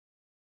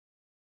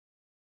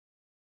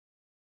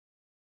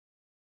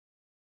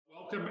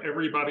Welcome,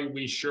 everybody.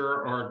 We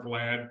sure are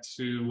glad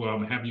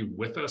to have you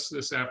with us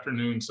this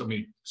afternoon. So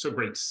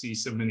great to see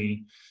so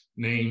many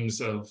names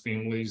of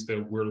families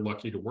that we're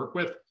lucky to work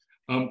with.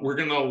 We're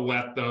going to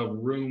let the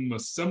room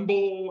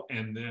assemble,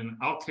 and then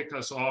I'll kick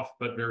us off,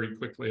 but very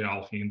quickly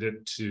I'll hand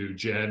it to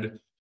Jed,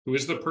 who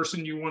is the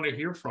person you want to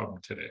hear from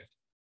today.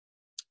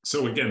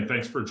 So again,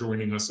 thanks for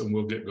joining us, and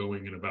we'll get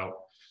going in about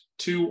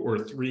 2 or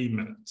 3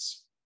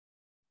 minutes.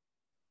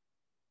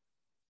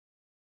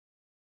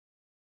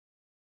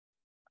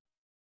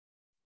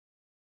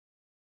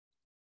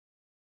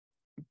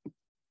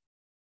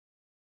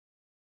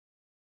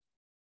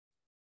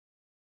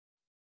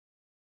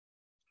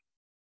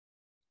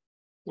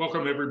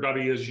 Welcome,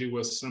 everybody, as you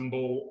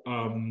assemble.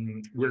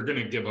 We're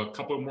going to give a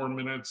couple more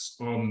minutes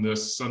on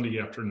this Sunday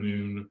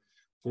afternoon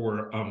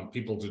for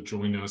people to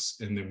join us,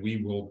 and then we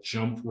will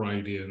jump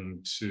right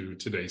into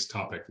today's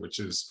topic, which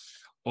is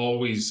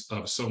always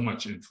of so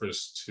much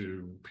interest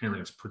to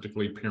parents,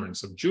 particularly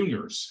parents of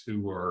juniors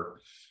who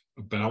are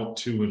about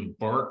to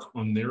embark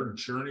on their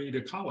journey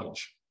to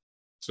college.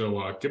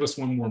 So give us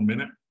 1 more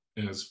minute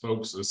as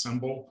folks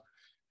assemble,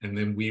 and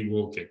then we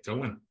will get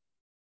going.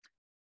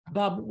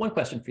 Bob, one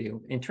question for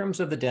you. In terms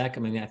of the deck,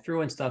 I mean, I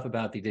threw in stuff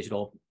about the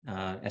digital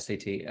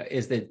SAT.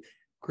 Is the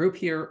group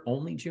here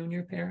only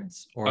junior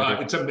parents? Or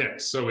it's a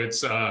mix. So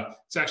it's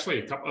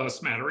actually a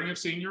smattering of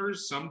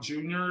seniors, some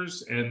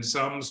juniors, and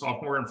some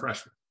sophomore and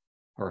freshmen.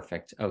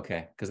 Perfect.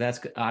 Okay, because that's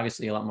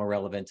obviously a lot more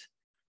relevant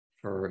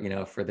for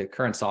for the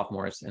current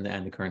sophomores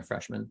and the current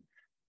freshmen.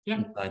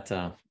 Yeah. But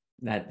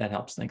that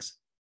helps. Thanks.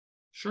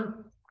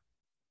 Sure.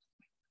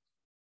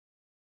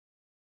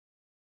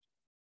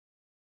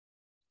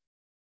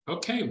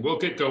 Okay, we'll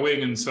get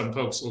going, and some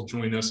folks will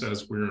join us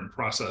as we're in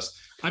process.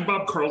 I'm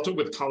Bob Carlton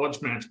with College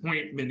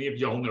Matchpoint. Many of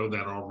y'all know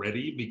that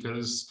already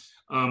because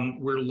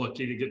we're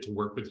lucky to get to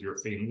work with your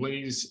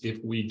families.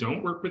 If we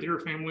don't work with your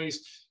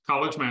families,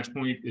 College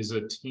Matchpoint is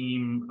a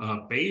team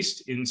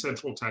based in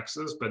Central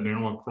Texas, but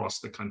now across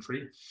the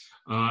country.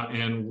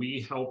 And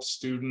we help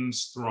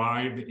students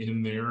thrive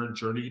in their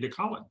journey to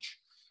college.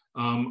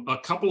 A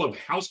couple of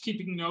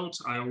housekeeping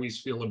notes. I always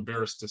feel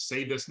embarrassed to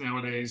say this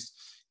nowadays,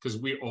 because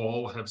we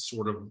all have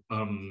sort of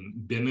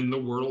been in the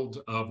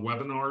world of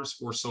webinars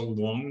for so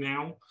long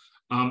now.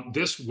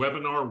 This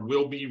webinar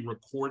will be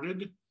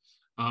recorded.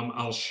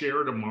 I'll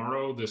share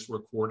tomorrow this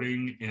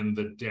recording and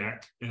the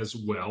deck as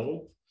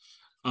well.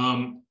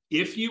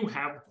 If you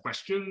have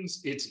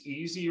questions, it's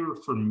easier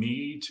for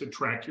me to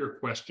track your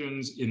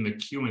questions in the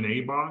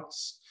Q&A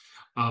box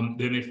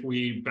than if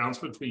we bounce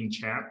between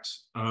chat.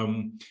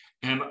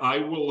 And I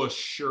will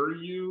assure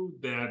you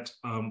that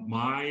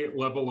my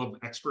level of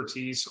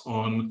expertise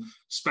on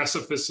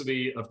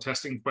specificity of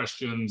testing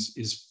questions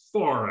is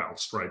far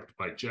outstriped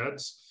by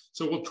Jed's.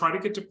 So we'll try to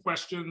get to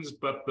questions,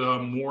 but the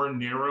more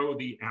narrow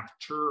the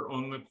aperture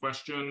on the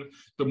question,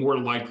 the more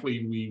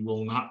likely we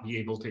will not be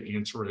able to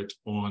answer it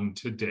on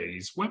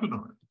today's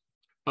webinar.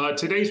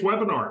 Today's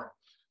webinar,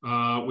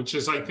 which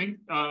is, I think,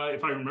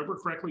 if I remember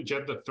correctly,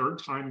 Jed, the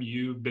 3rd time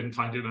you've been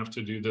kind enough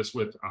to do this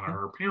with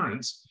our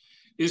parents,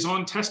 is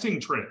on testing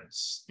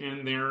trends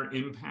and their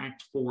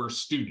impact for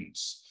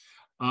students.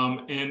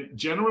 And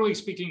generally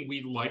speaking,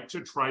 we like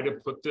to try to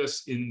put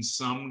this in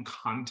some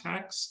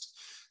context.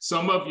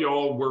 Some of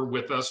y'all were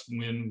with us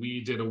when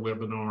we did a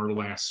webinar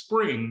last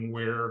spring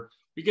where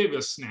we gave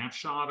a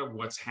snapshot of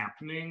what's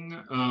happening.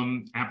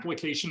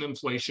 Application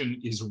inflation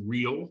is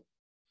real,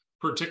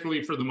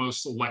 particularly for the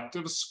most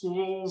selective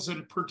schools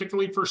and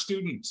particularly for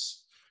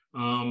students.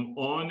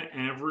 On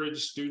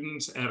average,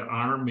 students at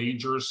our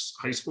major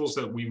high schools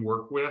that we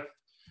work with,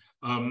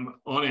 on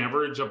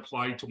average,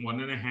 apply to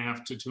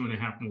 1.5 to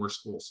 2.5 more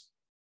schools.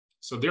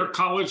 So their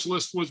college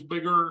list was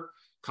bigger.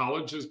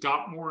 Colleges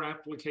got more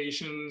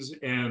applications,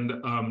 and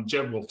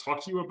Jed will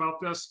talk to you about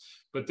this,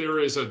 but there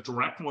is a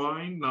direct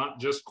line, not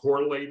just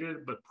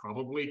correlated, but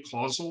probably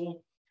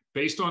causal,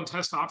 based on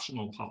test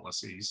optional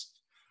policies.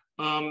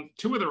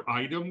 2 other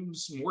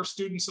items: more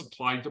students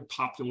applied to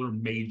popular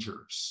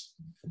majors.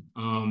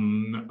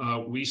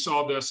 We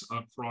saw this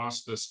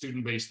across the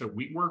student base that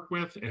we work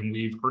with, and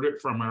we've heard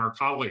it from our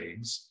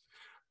colleagues.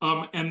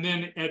 And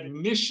then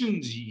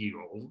admissions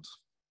yield,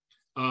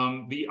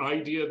 the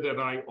idea that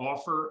I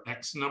offer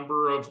X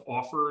number of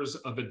offers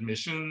of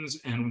admissions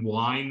and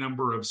Y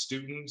number of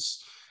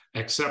students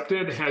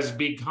accepted has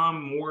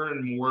become more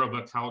and more of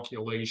a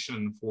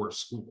calculation for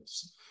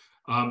schools.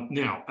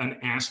 Now, an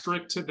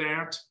asterisk to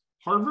that: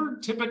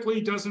 Harvard typically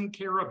doesn't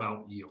care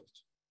about yield,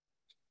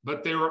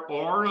 but there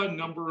are a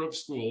number of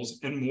schools,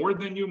 and more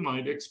than you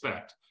might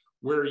expect,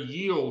 where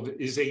yield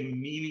is a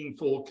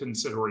meaningful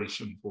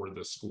consideration for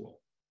the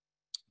school.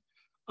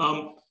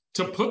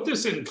 To put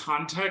this in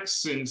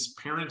context, since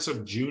parents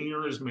of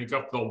juniors make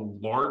up the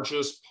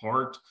largest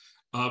part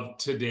of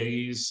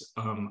today's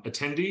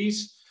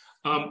attendees,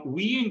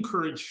 we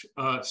encourage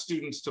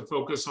students to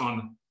focus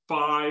on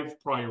 5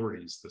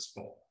 priorities this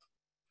fall.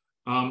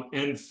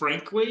 And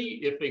frankly,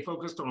 if they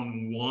focused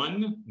on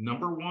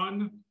number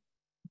one,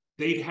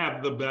 they'd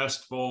have the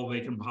best fall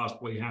they can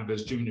possibly have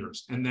as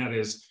juniors. And that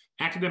is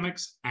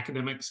Academics,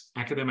 academics,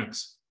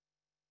 academics.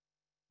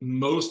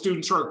 Most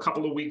students are a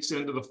couple of weeks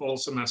into the fall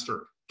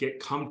semester. Get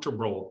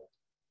comfortable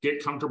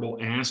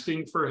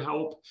asking for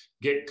help,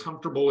 get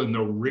comfortable in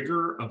the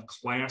rigor of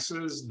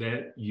classes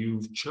that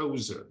you've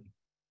chosen.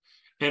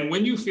 And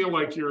when you feel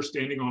like you're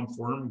standing on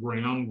firm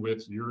ground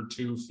with your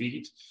 2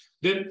 feet,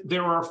 then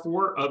there are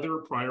 4 other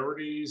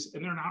priorities,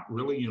 and they're not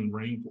really in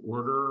rank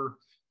order.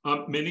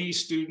 Many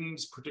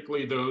students,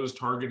 particularly those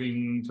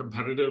targeting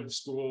competitive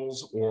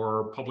schools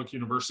or public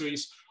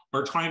universities,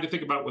 are trying to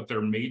think about what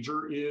their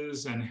major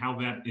is and how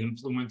that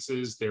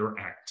influences their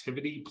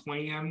activity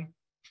plan.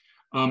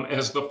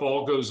 As the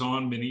fall goes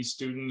on, many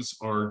students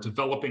are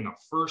developing a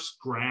first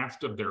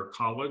draft of their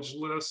college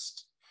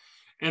list.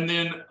 And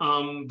then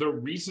the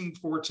reason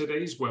for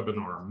today's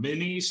webinar,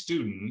 many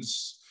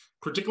students,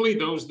 particularly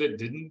those that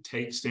didn't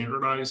take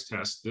standardized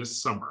tests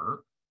this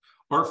summer,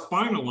 are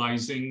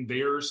finalizing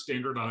their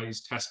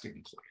standardized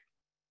testing plan.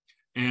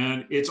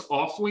 And it's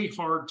awfully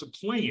hard to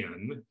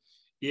plan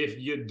if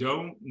you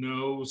don't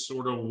know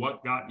sort of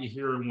what got you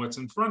here and what's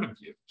in front of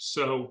you.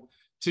 So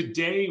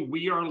today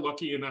we are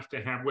lucky enough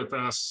to have with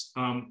us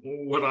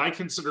what I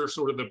consider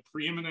sort of the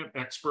preeminent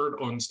expert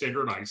on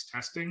standardized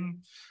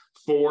testing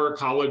for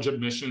college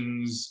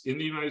admissions in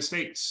the United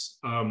States.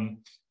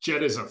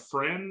 Jed is a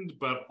friend,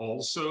 but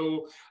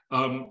also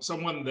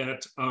someone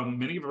that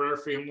many of our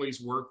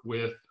families work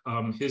with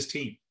his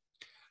team.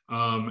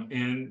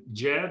 And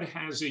Jed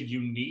has a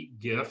unique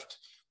gift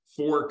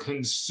for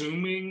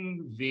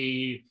consuming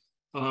the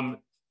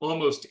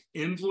almost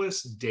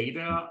endless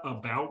data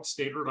about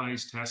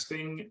standardized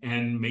testing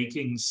and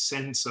making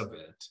sense of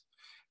it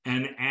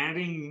and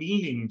adding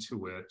meaning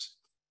to it.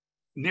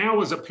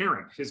 Now, as a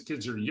parent, his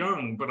kids are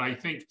young, but I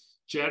think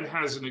Jed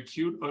has an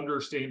acute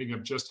understanding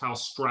of just how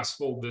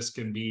stressful this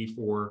can be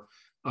for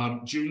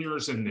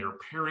juniors and their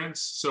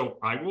parents. So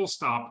I will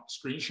stop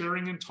screen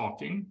sharing and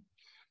talking,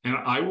 and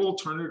I will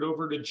turn it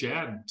over to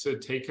Jed to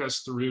take us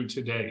through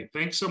today.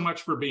 Thanks so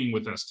much for being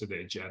with us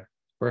today, Jed.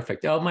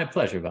 Perfect. Oh, my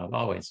pleasure, Bob,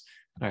 always.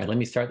 All right, let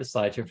me start the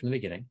slides here from the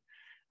beginning.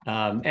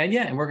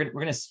 And we're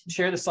gonna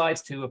share the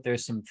slides too if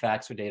there's some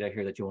facts or data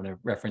here that you want to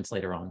reference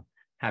later on.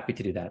 Happy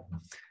to do that.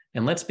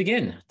 And let's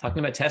begin talking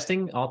about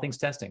testing, all things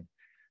testing.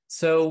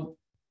 So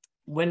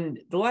when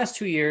the last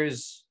 2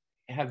 years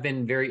have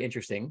been very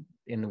interesting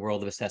in the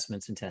world of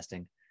assessments and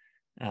testing,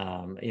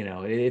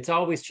 it's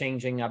always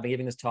changing. I've been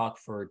giving this talk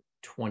for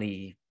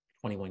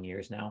 21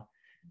 years now.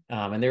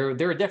 And there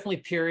are definitely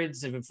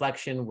periods of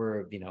inflection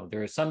where,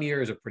 there are some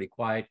years are pretty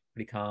quiet,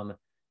 pretty calm.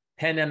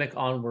 Pandemic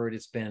onward,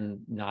 it's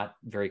been not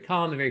very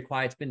calm and very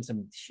quiet. It's been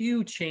some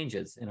huge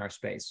changes in our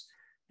space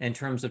in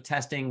terms of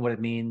testing, what it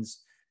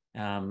means.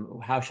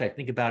 How should I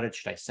think about it?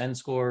 Should I send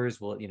scores?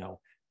 Will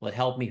it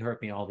help me,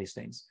 hurt me, all these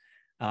things?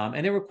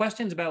 And there were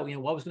questions about,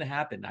 what was going to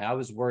happen. I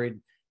was worried,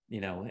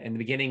 in the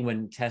beginning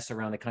when tests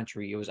around the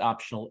country, it was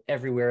optional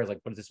everywhere. Like,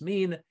 what does this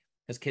mean?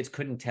 Because kids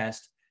couldn't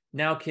test.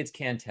 Now kids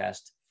can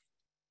test.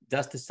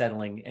 Dust is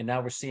settling. And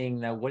now we're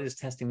seeing what does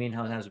testing mean?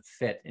 How does it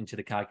fit into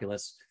the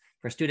calculus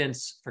for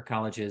students, for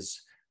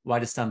colleges? Why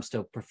do some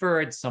still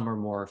prefer it? Some are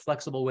more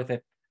flexible with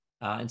it.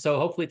 And so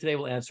hopefully today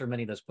we'll answer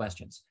many of those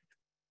questions.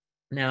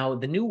 Now,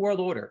 the new world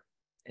order,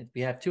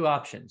 we have 2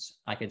 options.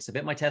 I can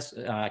submit my test,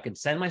 I can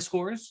send my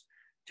scores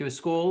to a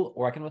school,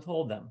 or I can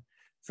withhold them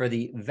for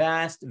the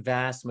vast,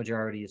 vast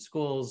majority of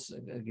schools,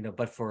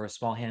 but for a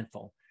small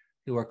handful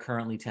who are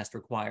currently test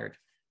required.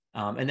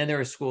 And then there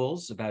are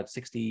schools, about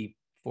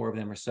 64 of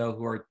them or so,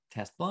 who are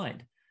test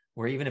blind,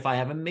 where even if I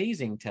have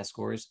amazing test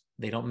scores,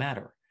 they don't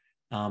matter.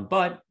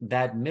 But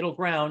that middle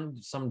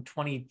ground, some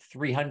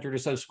 2,300 or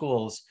so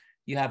schools,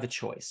 you have a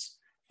choice.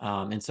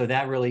 And so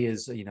that really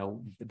is,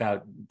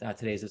 about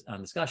today's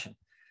discussion.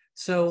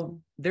 So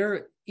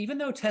even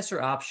though tests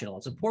are optional,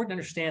 it's important to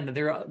understand that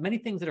there are many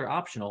things that are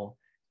optional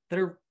that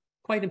are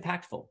quite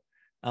impactful.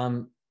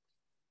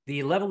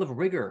 The level of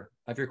rigor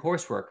of your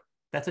coursework,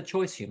 that's a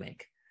choice you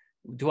make.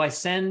 Do I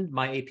send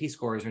my AP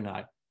scores or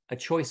not? A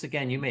choice,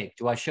 again, you make.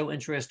 Do I show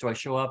interest? Do I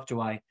show up? Do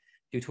I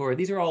do tour?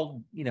 These are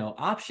all,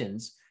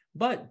 options,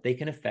 but they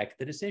can affect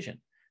the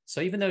decision.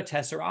 So even though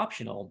tests are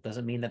optional,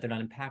 doesn't mean that they're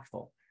not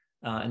impactful.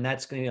 And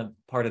that's going to be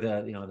part of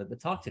the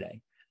talk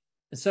today.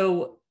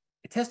 So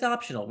test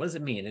optional, what does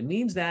it mean? It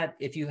means that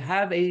if you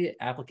have a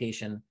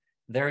application,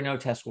 there are no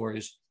test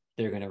scores,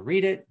 they're going to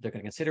read it, they're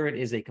going to consider it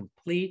is a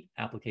complete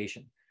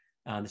application.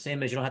 The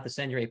same as you don't have to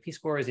send your AP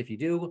scores. If you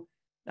do,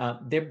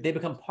 they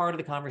become part of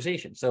the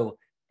conversation. So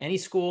any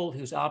school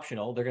who's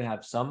optional, they're going to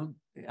have some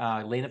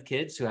lane of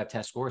kids who have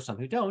test scores, some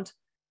who don't,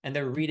 and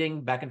they're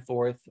reading back and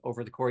forth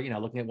over the course,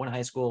 looking at one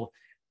high school,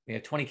 we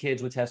have 20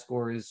 kids with test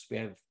scores, we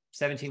have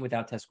 17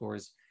 without test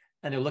scores,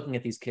 and they're looking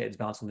at these kids,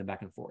 bouncing them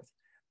back and forth.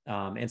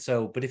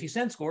 But if you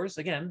send scores,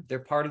 again, they're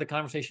part of the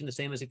conversation, the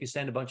same as if you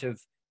send a bunch of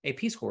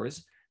AP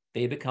scores,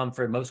 they become,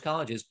 for most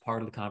colleges,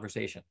 part of the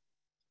conversation.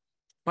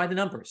 By the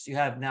numbers, you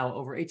have now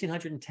over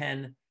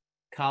 1,810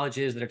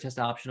 colleges that are test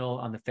optional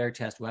on the Fair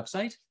Test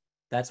website.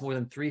 That's more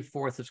than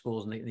 3/4 of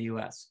schools in the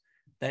US.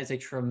 That is a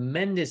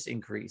tremendous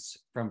increase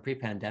from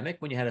pre-pandemic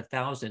when you had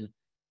 1,000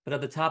 But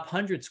of the top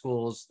 100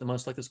 schools, the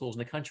most selected schools in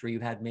the country, you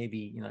had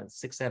maybe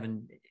 6,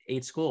 7,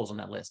 8 schools on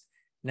that list.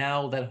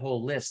 Now that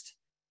whole list,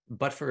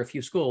 but for a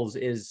few schools,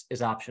 is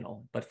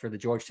optional. But for the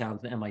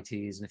Georgetowns and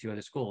MITs and a few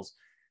other schools,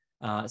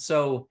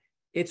 so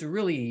it's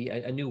really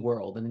a new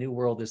world, and the new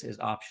world is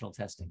optional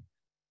testing.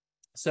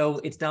 So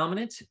it's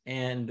dominant,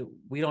 and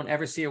we don't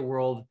ever see a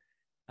world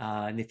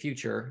in the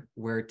future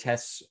where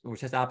test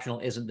optional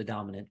isn't the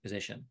dominant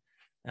position.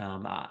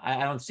 I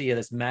don't see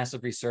this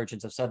massive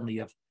resurgence of suddenly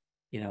of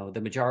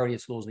the majority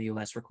of schools in the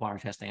U.S. require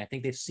testing. I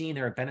think they've seen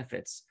there are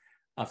benefits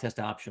of test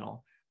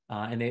optional,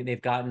 and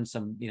they've gotten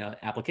some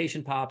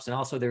application pops, and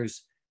also there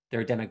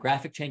are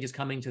demographic changes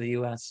coming to the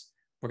U.S.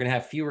 We're going to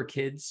have fewer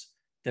kids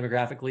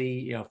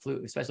demographically,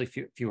 especially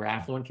fewer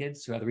affluent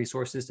kids who have the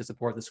resources to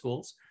support the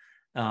schools.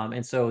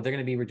 And so they're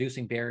going to be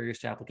reducing barriers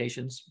to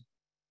applications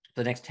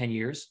for the next 10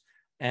 years,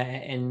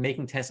 and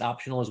making tests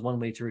optional is one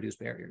way to reduce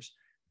barriers.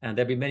 And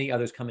there'll be many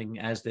others coming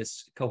as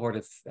this cohort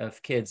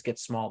of kids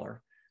gets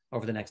smaller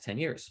over the next 10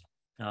 years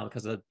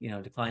because of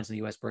declines in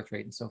the US birth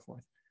rate and so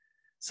forth.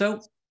 So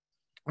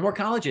more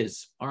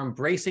colleges are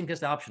embracing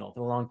test optional for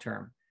the long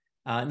term.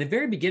 In the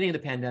very beginning of the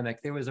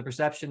pandemic, there was a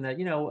perception that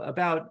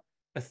about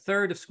a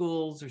third of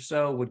schools or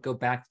so would go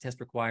back to test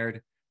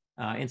required.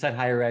 Inside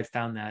Higher Ed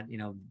found that,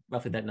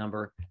 roughly that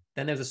number.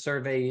 Then there's a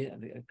survey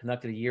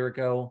conducted a year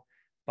ago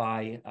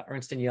by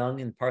Ernst &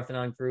 Young and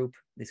Parthenon Group,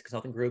 these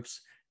consulting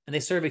groups, and they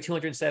surveyed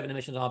 207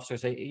 admissions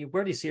officers, say,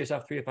 where do you see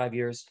yourself 3 to 5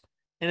 years?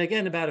 And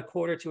again, about a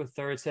quarter to a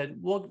third said,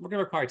 well, we're going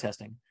to require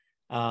testing.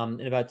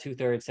 And about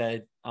 2/3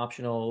 said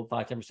optional,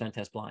 5-10%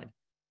 test blind.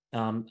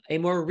 A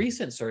more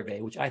recent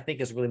survey, which I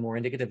think is really more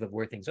indicative of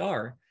where things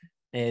are,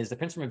 is the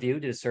Princeton Review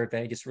did a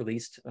survey just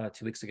released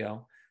 2 weeks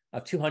ago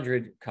of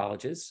 200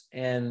 colleges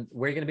and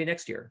where you're going to be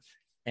next year.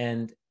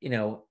 And,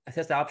 a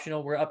test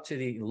optional, we're up to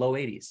the low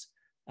 80s.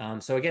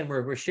 So again,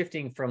 we're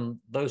shifting from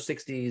low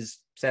 60s,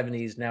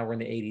 70s, now we're in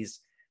the 80s.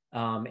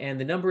 And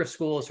the number of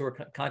schools who are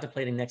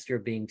contemplating next year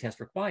being test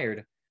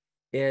required,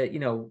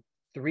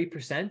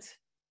 3%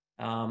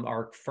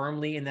 are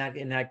firmly in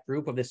that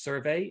group of this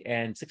survey,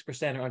 and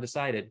 6% are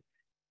undecided.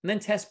 And then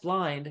test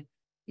blind,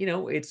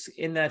 it's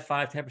in that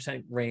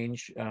 5-10%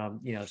 range,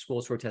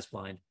 schools who are test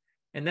blind.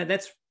 And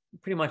that's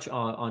pretty much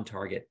on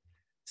target.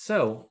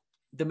 So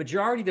the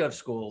majority of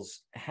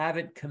schools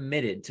haven't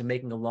committed to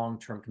making a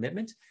long-term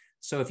commitment.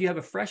 So if you have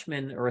a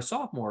freshman or a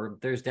sophomore,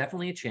 there's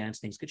definitely a chance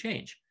things could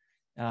change.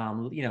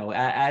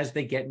 As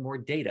they get more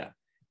data.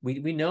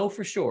 We know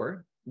for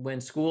sure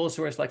when schools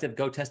who are selective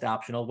go test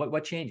optional,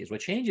 what changes? What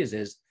changes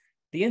is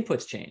the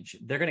inputs change.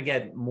 They're going to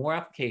get more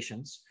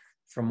applications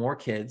from more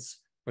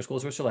kids for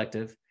schools who are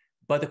selective.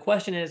 But the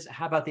question is,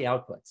 how about the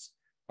outputs?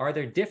 Are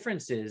there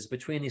differences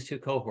between these two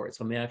cohorts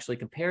when we actually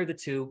compare the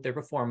two, their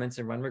performance,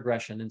 and run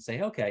regression and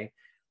say, okay,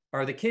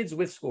 are the kids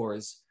with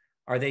scores,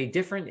 are they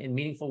different in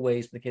meaningful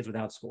ways from the kids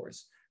without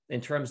scores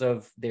in terms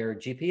of their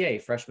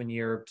GPA, freshman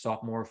year,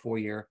 sophomore,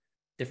 4-year,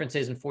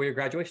 differences in 4-year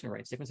graduation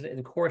rates, differences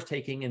in course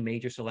taking and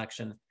major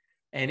selection?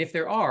 And if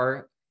there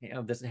are,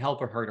 does it help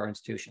or hurt our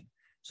institution?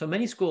 So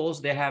many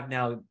schools, they have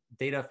now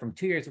data from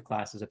 2 years of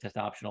classes of test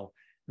optional.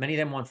 Many of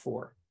them want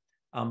 4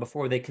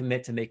 before they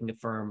commit to making a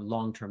firm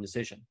long-term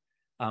decision.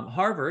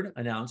 Harvard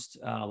announced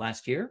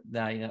last year,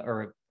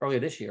 or earlier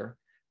this year,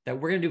 that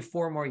we're going to do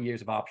 4 more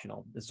years of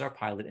optional. This is our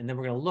pilot, and then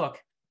we're going to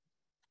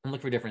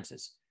look for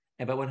differences.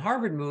 But when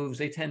Harvard moves,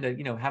 they tend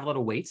to have a lot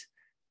of weight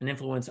and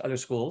influence other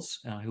schools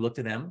who look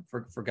to them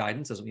for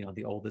guidance as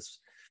the oldest,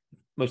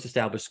 most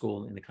established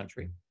school in the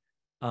country.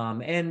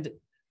 And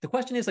the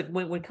question is,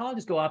 when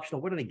colleges go optional,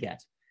 what do they get?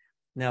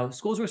 Now,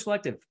 schools who are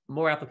selective,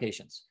 more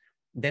applications.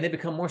 Then they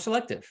become more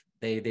selective.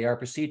 They are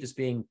perceived as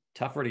being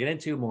tougher to get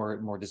into,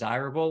 more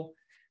desirable.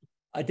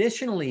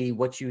 Additionally,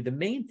 the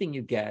main thing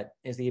you get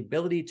is the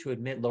ability to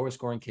admit lower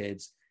scoring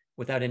kids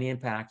without any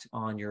impact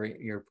on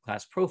your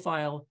class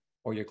profile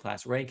or your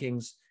class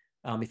rankings.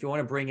 If you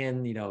want to bring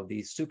in,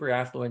 the super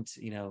affluent,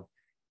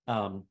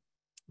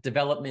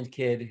 development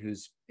kid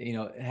who's,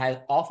 has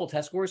awful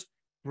test scores,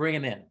 bring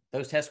him in.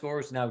 Those test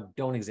scores now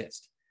don't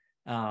exist.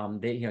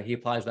 He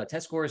applies without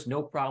test scores,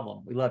 no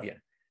problem. We love you.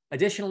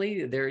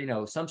 Additionally,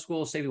 some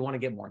schools say we want to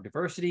get more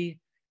diversity,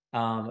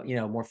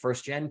 more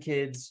first-gen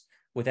kids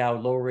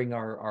without lowering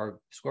our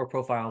score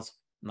profiles.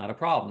 Not a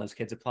problem. Those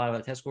kids apply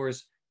without test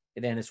scores,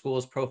 and then the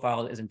school's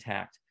profile is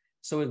intact.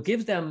 So it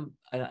gives them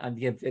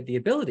the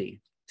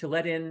ability to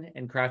let in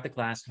and craft the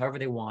class however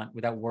they want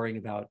without worrying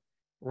about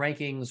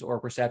rankings or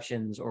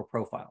perceptions or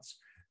profiles.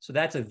 So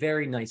that's a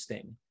very nice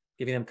thing,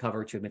 giving them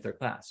cover to admit their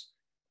class.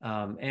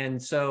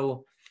 And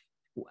so,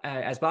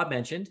 as Bob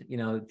mentioned,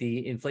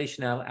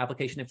 the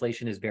application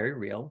inflation is very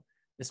real,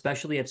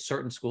 especially at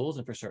certain schools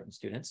and for certain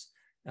students.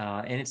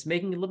 And it's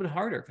making it a little bit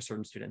harder for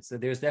certain students. So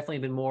there's definitely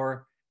been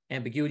more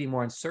ambiguity,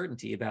 more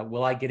uncertainty about,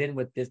 will I get in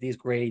with these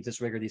grades,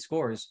 this rigor, these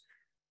scores?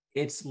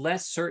 It's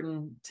less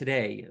certain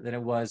today than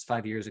it was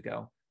 5 years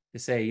ago to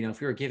say, if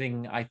you're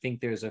giving, I think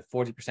there's a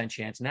 40%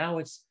 chance. Now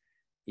it's,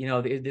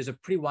 there's a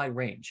pretty wide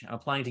range. I'm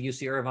applying to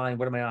UC Irvine.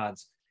 What are my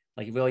odds?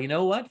 Well, you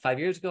know what? 5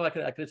 years ago, I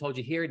could have told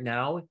you here.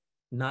 Now,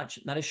 not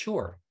as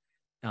sure.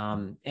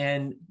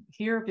 And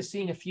here you're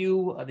seeing a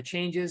few of the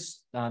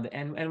changes. The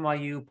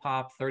NYU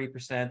popped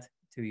 30%,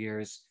 2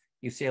 years.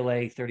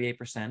 UCLA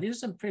 38%. These are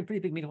some pretty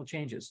big meaningful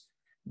changes.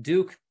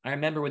 Duke, I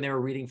remember when they were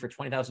reading for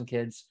 20,000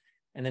 kids,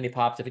 and then they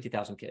popped to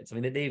 50,000 kids. I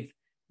mean,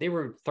 they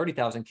were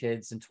 30,000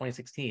 kids in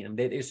 2016. I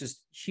mean, there's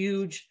just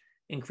huge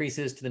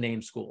increases to the name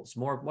schools.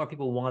 More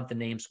people want the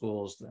name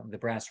schools, the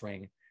brass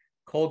ring.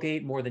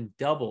 Colgate more than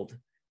doubled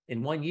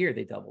in 1 year.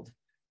 They doubled,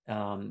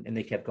 and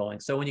they kept going.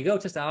 So when you go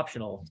test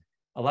optional,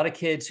 a lot of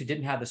kids who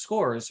didn't have the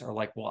scores are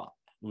like, well,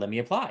 let me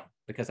apply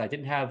because I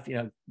didn't have,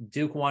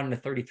 Duke won a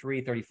 33,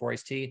 34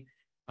 ACT.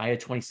 I had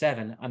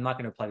 27. I'm not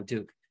going to apply to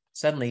Duke.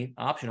 Suddenly,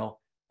 optional,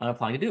 I'm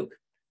applying to Duke.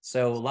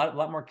 So a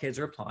lot more kids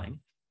are applying.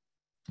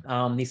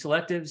 These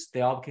selectives,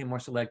 they all became more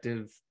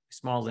selective.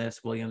 Small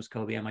list: Williams,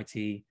 Kobe,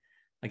 MIT.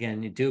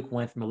 Again, Duke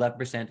went from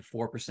 11% to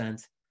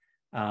 4%.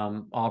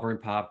 Auburn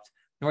popped.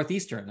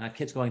 Northeastern, that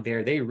kids going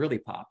there, they really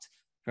popped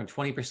from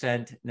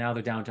 20%. Now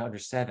they're down to under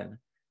 7%.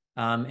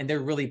 And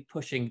they're really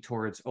pushing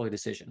towards early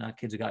decision.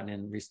 Kids have gotten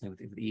in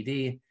recently with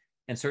ED,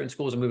 and certain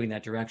schools are moving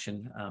that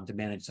direction to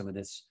manage some of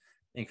this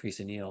increase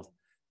in yield,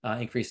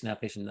 increase in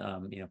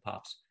outpatient,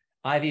 pops.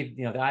 Ivy,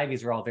 the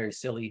Ivies are all very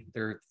silly.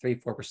 They're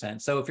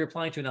 3-4%. So if you're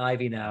applying to an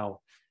Ivy now,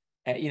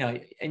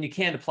 and you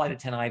can't apply to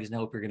 10 Ivies and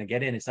hope you're going to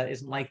get in. It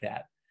isn't like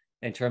that.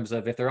 In terms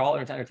of if they're all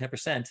under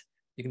 10%,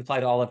 you can apply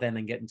to all of them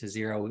and get into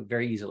 0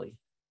 very easily.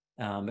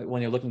 But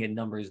when you're looking at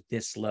numbers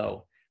this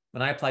low,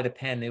 when I applied to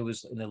Penn, it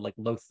was in the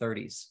low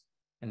 30s,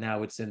 and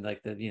now it's in the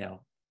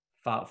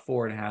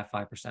 4.5%,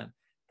 5%.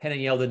 Penn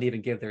and Yale didn't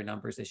even give their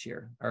numbers this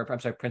year, or I'm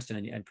sorry,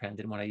 Princeton and Penn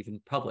didn't want to even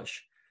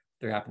publish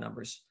their app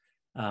numbers.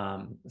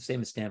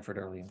 Same as Stanford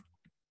earlier.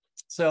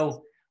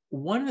 So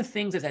one of the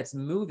things that's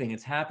moving,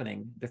 it's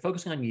happening, they're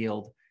focusing on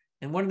yield.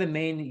 And one of the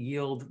main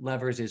yield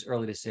levers is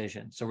early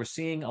decision. So we're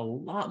seeing a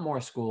lot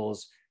more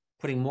schools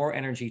putting more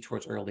energy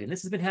towards early. And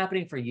this has been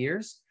happening for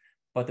years,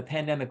 but the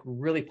pandemic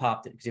really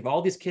popped it because you have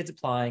all these kids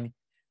applying.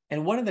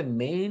 And one of the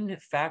main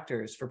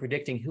factors for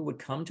predicting who would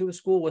come to a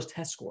school was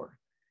test score.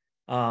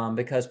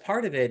 Because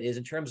part of it is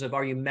in terms of,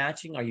 are you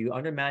matching? Are you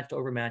undermatched,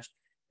 overmatched?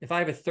 If I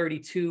have a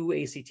 32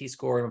 ACT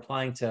score and I'm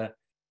applying to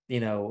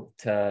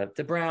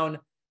Brown,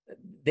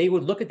 they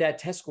would look at that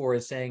test score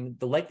as saying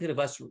the likelihood of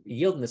us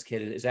yielding this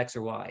kid is X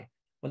or Y.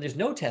 When there's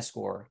no test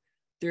score,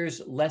 there's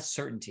less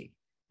certainty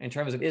in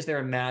terms of, is there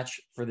a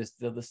match for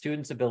the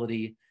student's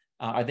ability?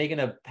 Are they going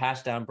to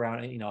pass down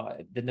Brown?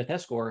 The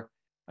test score,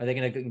 are they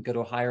going to go to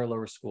a higher or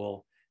lower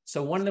school?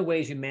 So one of the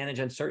ways you manage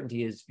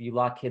uncertainty is you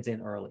lock kids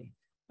in early.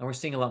 And we're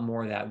seeing a lot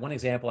more of that. One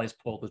example I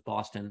just pulled was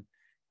Boston.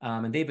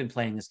 And they've been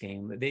playing this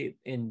game.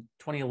 In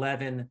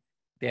 2011,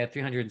 they had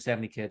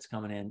 370 kids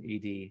coming in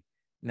ED.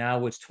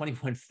 Now it's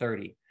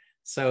 2130.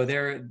 So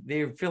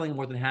they're filling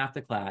more than half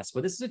the class.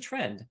 But this is a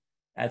trend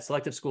at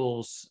selective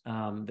schools.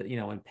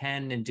 When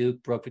Penn and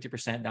Duke broke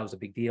 50%, that was a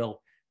big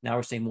deal. Now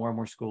we're seeing more and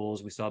more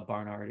schools. We saw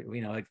Barnard,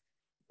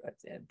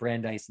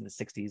 Brandeis in the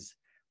 60s.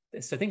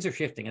 So things are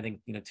shifting. I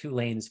think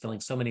Tulane is filling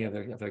so many of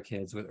their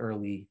kids with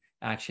early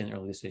action,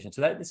 early decision.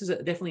 So this is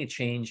definitely a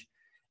change.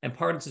 And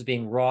part of this is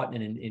being wrought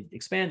and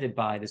expanded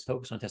by this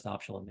focus on test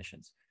optional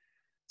admissions.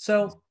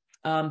 So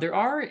there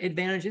are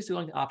advantages to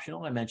going to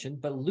optional, I mentioned,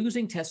 but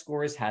losing test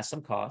scores has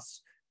some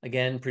costs.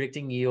 Again,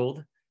 predicting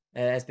yield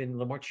has been a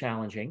little more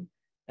challenging.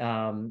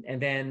 And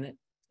then,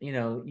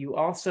 you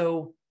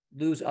also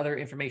lose other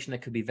information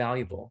that could be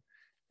valuable.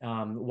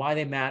 Why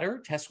they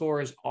matter: test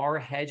scores are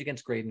a hedge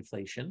against grade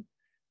inflation.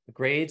 The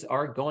grades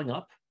are going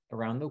up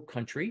around the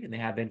country, and they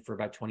have been for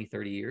about 20,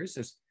 30 years.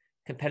 There's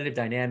competitive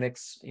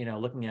dynamics,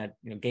 looking at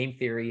game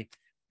theory.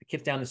 The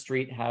kids down the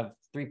street have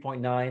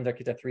 3.9, their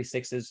kids have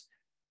 3.6s.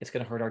 It's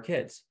going to hurt our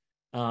kids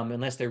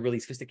unless they're really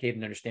sophisticated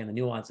and understand the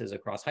nuances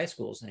across high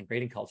schools and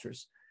grading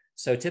cultures.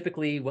 So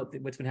typically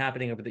what's been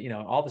happening over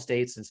all the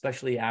states,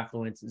 especially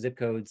affluent zip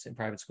codes and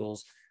private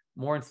schools,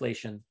 more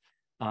inflation.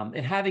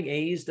 And having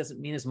A's doesn't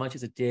mean as much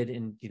as it did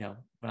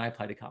when I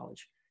applied to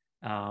college.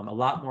 A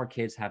lot more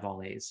kids have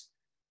all A's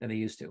than they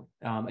used to.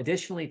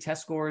 Additionally,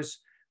 test scores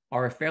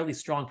are a fairly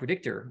strong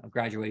predictor of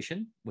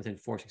graduation within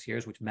 4-6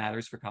 years, which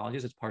matters for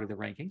colleges. It's part of the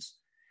rankings.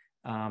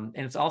 And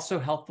it's also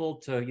helpful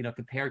to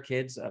compare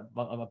kids, a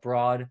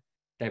broad,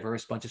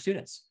 diverse bunch of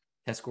students.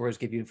 Test scores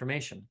give you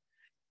information.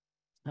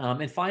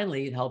 And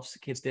finally, it helps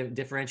kids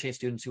differentiate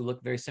students who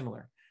look very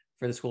similar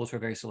for the schools who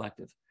are very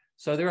selective.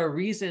 So there are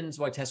reasons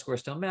why test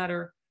scores still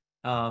matter.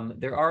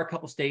 There are a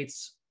couple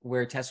states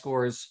where test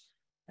scores,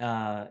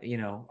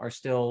 are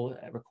still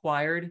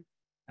required.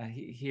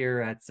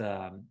 Here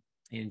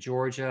in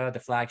Georgia, the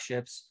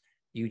flagships,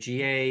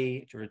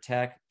 UGA, Georgia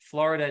Tech.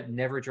 Florida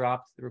never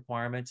dropped the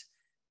requirement.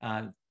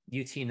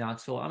 UT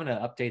Knoxville. I'm going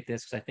to update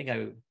this because I think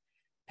I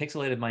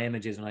pixelated my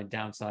images when I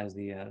downsized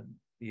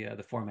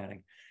the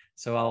formatting.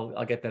 So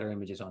I'll get better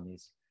images on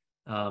these.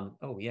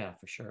 Oh yeah,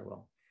 for sure.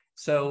 Well,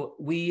 so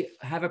we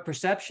have a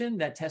perception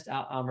that test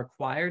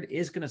required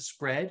is going to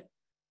spread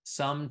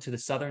some to the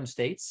southern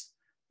states.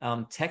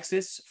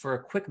 Texas, for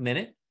a quick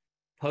minute,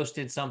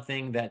 posted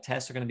something that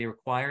tests are going to be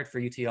required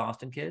for UT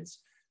Austin kids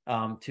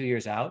 2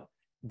 years out.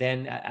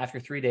 Then after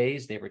 3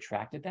 days, they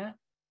retracted that.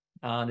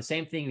 The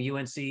same thing,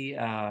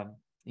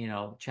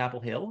 UNC,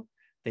 Chapel Hill,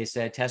 they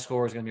said test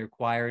score is going to be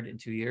required in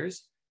 2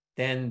 years.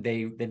 Then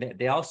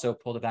they also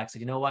pulled it back, said,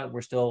 you know what,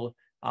 we're still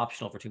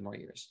optional for 2 more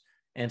years.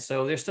 And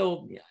so they're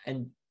still,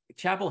 and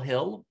Chapel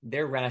Hill,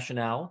 their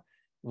rationale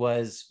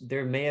was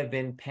there may have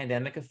been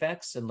pandemic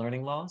effects and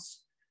learning loss.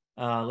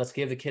 Let's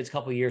give the kids a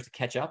couple of years to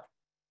catch up,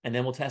 and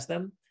then we'll test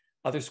them.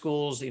 Other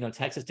schools,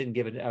 Texas didn't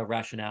give it a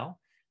rationale.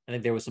 I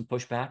think there was some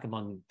pushback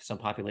among some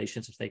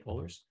populations, some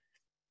stakeholders.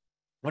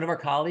 One of our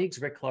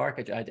colleagues, Rick Clark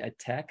at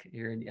Tech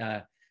here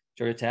in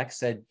Georgia Tech,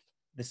 said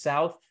the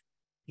South,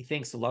 he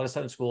thinks a lot of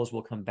Southern schools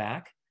will come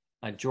back.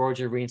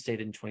 Georgia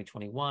reinstated in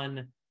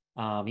 2021.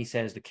 He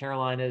says the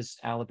Carolinas,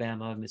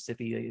 Alabama,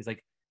 Mississippi is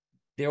like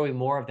there will be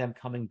more of them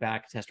coming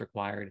back, test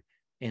required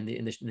in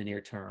the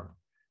near term.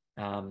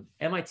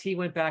 MIT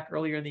went back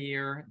earlier in the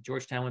year.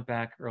 Georgetown went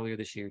back earlier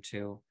this year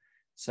too.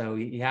 So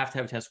you have to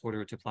have a test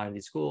order to apply to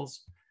these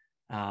schools.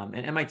 And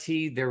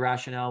MIT, their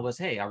rationale was,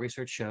 hey, our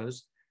research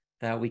shows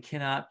that we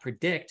cannot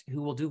predict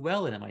who will do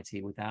well at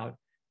MIT without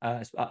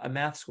a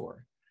math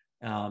score.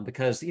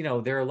 Because,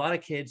 there are a lot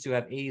of kids who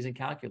have A's in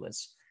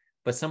calculus,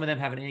 but some of them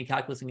have an A in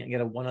calculus and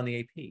get a 1 on the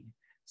AP.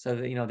 So,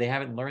 they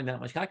haven't learned that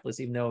much calculus,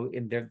 even though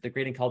the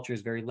grading culture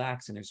is very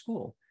lax in their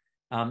school.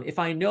 If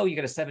I know you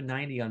got a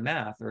 790 on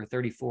math or a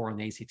 34 on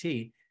the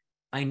ACT,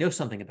 I know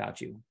something about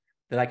you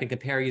that I can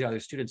compare you to other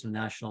students in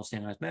national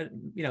standardized,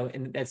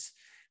 and that's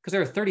because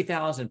there are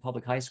 30,000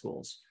 public high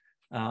schools.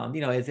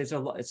 It's a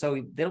lot, so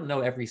they don't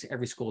know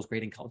every school's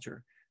grading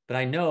culture, but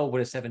I know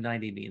what a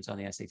 790 means on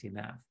the SAT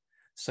math.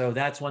 So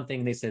that's one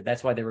thing they said,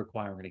 that's why they're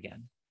requiring it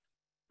again.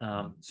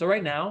 So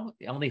right now,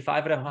 only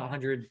 5 out of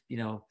 100,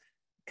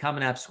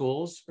 Common App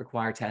schools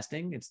require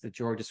testing. It's the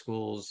Georgia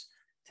schools,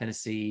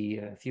 Tennessee,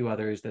 a few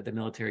others, the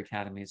military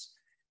academies.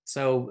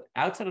 So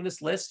outside of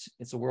this list,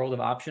 it's a world of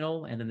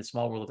optional and then the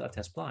small world of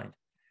test blind.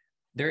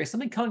 There is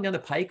something coming down the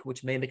pike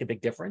which may make a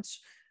big difference.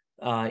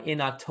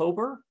 In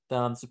October,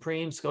 the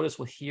Supreme SCOTUS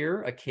will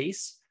hear a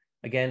case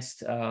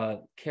against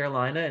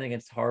Carolina and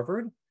against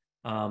Harvard.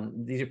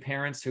 These are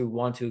parents who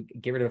want to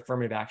get rid of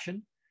affirmative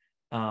action,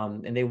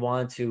 and they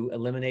want to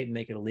eliminate and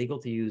make it illegal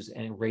to use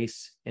any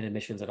race in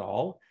admissions at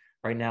all.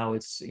 Right now,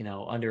 it's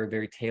under a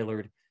very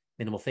tailored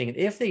minimal thing. And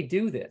if they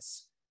do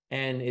this,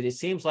 and it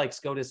seems like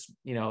SCOTUS,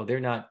 they're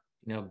not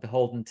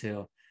beholden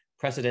to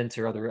precedent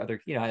or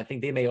other I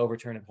think they may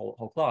overturn it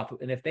whole cloth.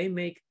 And if they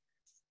make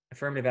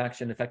affirmative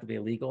action effectively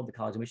illegal at the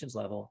college admissions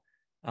level,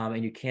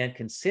 and you can't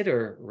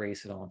consider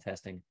race at all in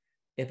testing,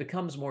 it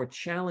becomes more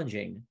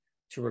challenging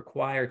to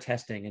require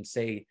testing and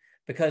say,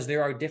 because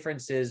there are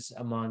differences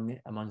among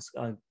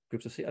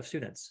groups of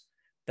students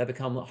that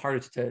become harder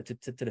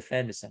to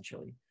defend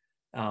essentially,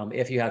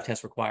 if you have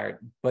tests required.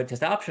 But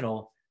test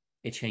optional,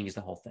 it changes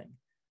the whole thing.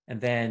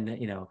 And then,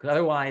 because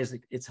otherwise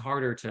it's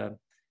harder to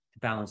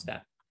balance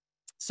that.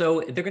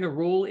 So they're going to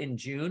rule in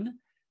June.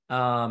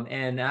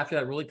 And after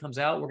that ruling comes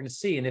out, we're going to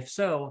see. And if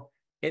so,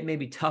 it may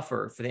be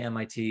tougher for the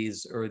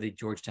MITs or the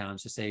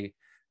Georgetowns to say,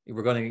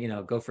 we're going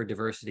to go for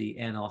diversity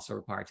and also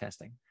require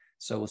testing.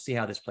 So we'll see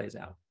how this plays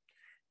out.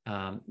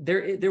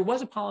 There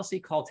was a policy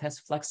called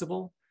test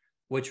flexible,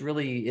 which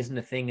really isn't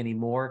a thing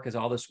anymore because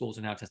all the schools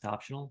are now test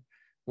optional,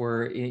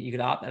 where you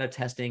could opt out of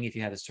testing if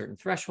you had a certain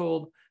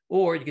threshold,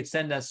 or you could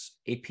send us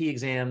AP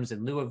exams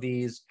in lieu of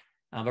these.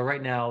 But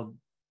right now,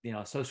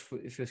 social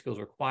schools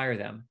require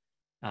them.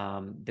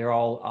 They're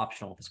all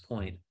optional at this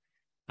point.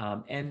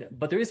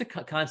 But there is a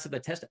concept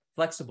that test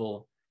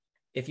flexible.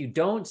 If you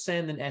don't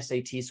send an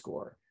SAT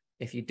score,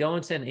 if you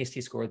don't send an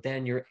ACT score,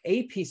 then your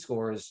AP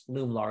scores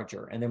loom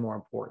larger and they're more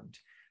important.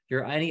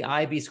 Any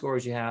IB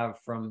scores you have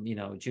from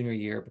junior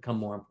year become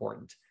more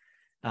important.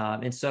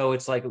 And so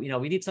it's like,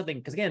 we need something,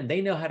 because again,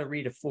 they know how to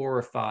read a 4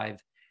 or 5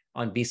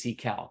 on BC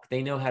Calc.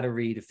 They know how to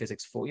read a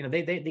physics 4,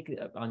 they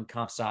on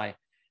Comp Sci,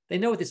 they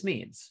know what this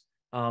means.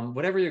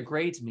 Whatever your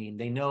grades mean,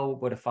 they know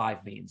what a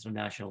 5 means on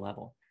national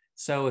level.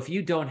 So if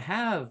you don't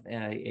have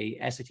a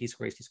SAT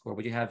score, ACT score,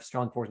 but you have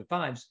strong 4s and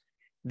 5s,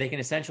 they can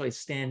essentially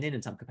stand in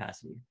some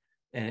capacity.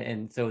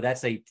 And so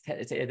that's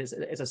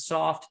it's a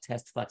soft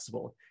test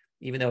flexible,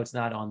 even though it's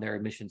not on their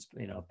admissions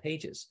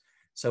pages.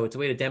 So it's a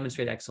way to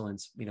demonstrate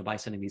excellence by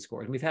sending these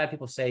scores. And we've had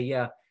people say,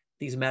 yeah,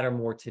 these matter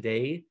more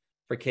today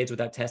for kids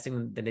without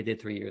testing than they did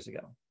 3 years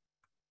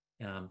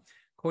ago.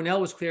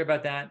 Cornell was clear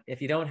about that.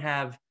 If you don't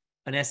have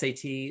an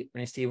SAT or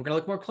an ACT, we're going to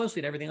look more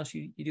closely at everything else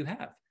you do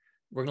have.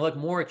 We're going to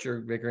look more at your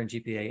rigor and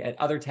GPA. At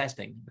other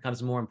testing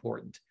becomes more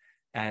important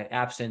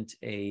absent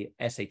a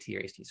SAT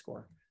or ACT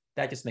score.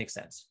 That just makes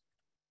sense.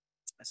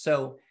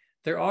 So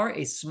there are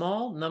a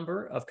small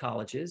number of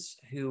colleges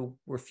who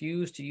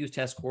refuse to use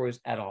test scores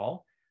at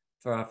all.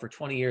 For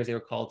 20 years, they were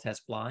called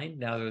test blind.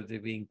 Now they're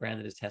being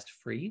branded as test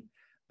free.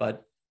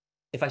 But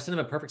if I send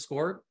them a perfect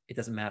score, it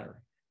doesn't matter.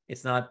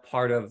 It's not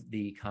part of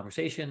the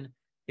conversation.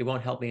 It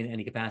won't help me in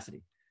any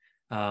capacity.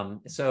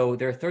 So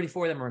there are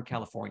 34 of them are in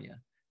California,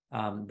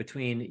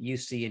 between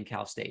UC and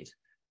Cal State,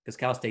 because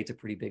Cal State's a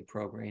pretty big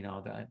program,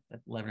 the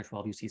 11 or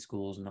 12 UC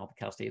schools and all the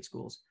Cal State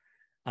schools.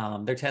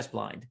 They're test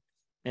blind.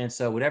 And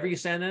so whatever you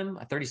send them,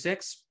 a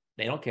 36,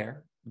 they don't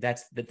care.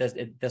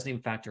 It doesn't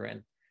even factor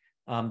in.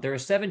 There are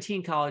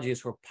 17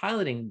 colleges who are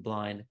piloting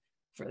blind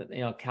for,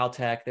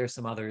 Caltech, there's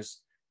some others.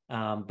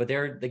 But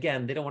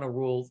again, they don't want to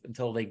rule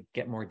until they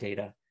get more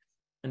data.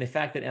 And the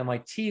fact that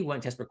MIT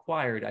went test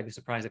required, I'd be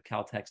surprised if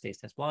Caltech stays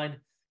test blind.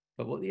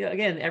 But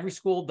again, every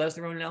school does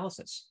their own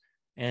analysis.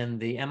 And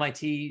the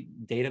MIT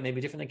data may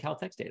be different than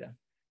Caltech's data.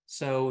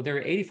 So there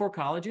are 84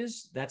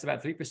 colleges. That's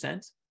about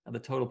 3% of the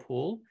total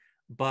pool.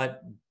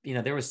 But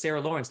there was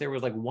Sarah Lawrence. There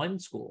was like one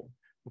school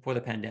before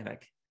the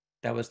pandemic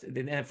that was,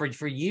 and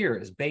for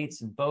years,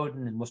 Bates and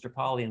Bowdoin and Worcester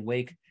Poly and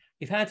Wake.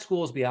 We've had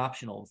schools be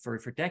optional for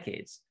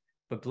decades,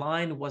 but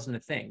blind wasn't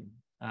a thing.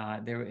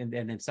 And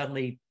then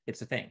suddenly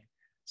it's a thing.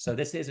 So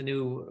this is a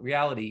new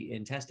reality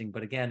in testing,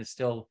 but again, it's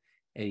still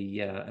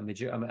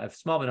a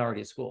small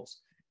minority of schools.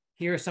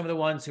 Here are some of the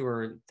ones who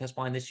are test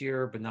blind this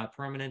year, but not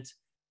permanent: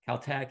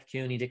 Caltech,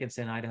 CUNY,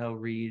 Dickinson, Idaho,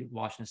 Reed,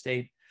 Washington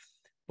State,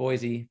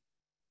 Boise.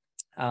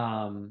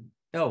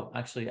 Oh,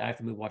 actually, I have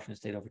to move Washington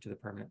State over to the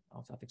permanent.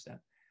 I'll fix that.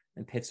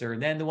 And Pitzer.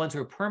 And then the ones who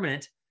are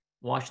permanent: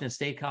 Washington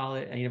State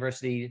College and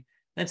University.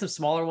 Then some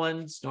smaller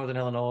ones: Northern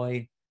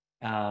Illinois.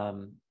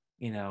 There's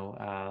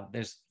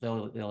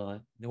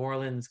New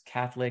Orleans,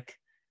 Catholic,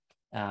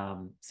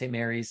 St.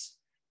 Mary's,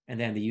 and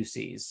then the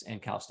UCs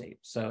and Cal State.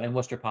 And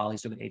Worcester Poly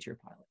is doing an 8-year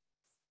pilot.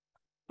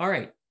 All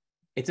right.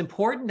 It's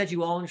important that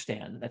you all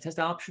understand that test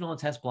optional and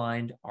test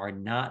blind are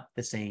not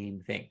the same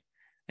thing.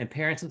 And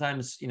parents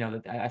sometimes,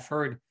 I've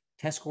heard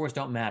test scores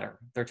don't matter.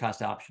 They're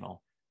test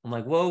optional. I'm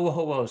like,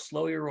 whoa,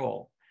 slow your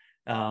roll.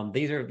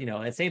 These are,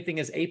 the same thing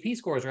as AP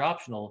scores are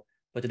optional,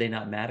 but do they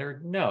not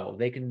matter? No,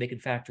 they can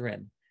factor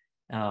in.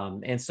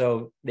 And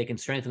so they can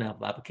strengthen the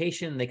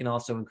application. They can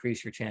also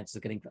increase your chances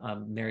of getting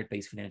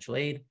merit-based financial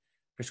aid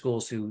for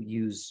schools who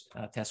use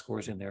test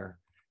scores in their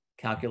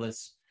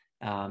calculus.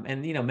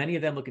 And many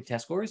of them look at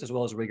test scores as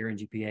well as rigor and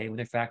GPA when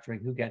they're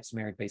factoring who gets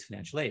merit-based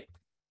financial aid.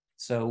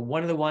 So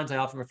one of the ones I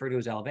often refer to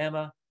is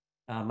Alabama.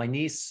 My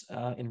niece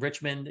in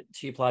Richmond,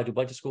 she applied to a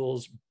bunch of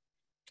schools: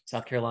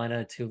 South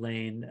Carolina,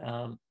 Tulane.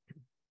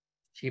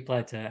 She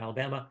applied to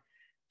Alabama.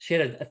 She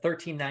had a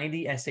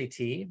 1390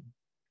 SAT,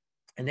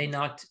 and they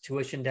knocked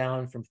tuition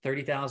down from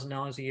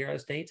 $30,000 a year out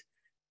of state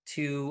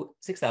to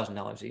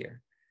 $6,000 a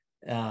year.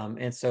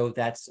 And so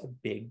that's a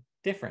big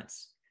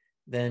difference.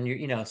 Then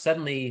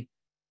suddenly,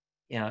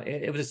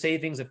 it was a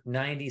savings of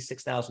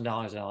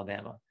 $96,000 in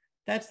Alabama.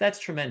 That's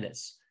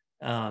tremendous.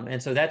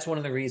 And so that's one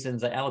of the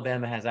reasons that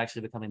Alabama has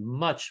actually become a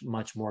much,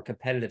 much more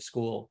competitive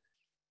school.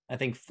 I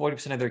think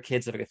 40% of their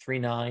kids have like a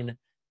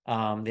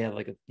 3.9. They have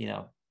like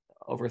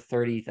over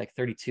 30, like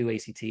 32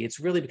 ACT. It's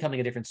really becoming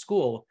a different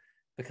school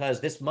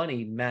because this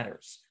money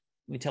matters.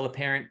 You tell a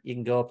parent you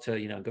can go up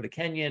to, go to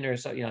Kenyon or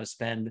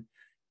spend,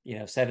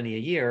 70 a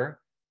year,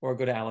 or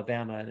go to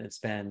Alabama and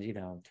spend,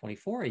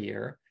 24 a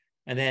year.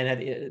 And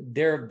then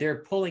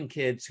they're pulling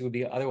kids who would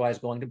be otherwise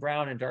going to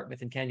Brown and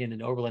Dartmouth and Kenyon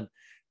and Oberlin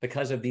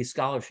because of these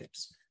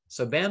scholarships.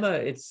 So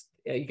Bama,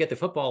 you get the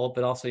football,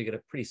 but also you get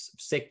a pretty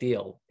sick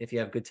deal if you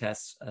have good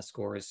test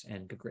scores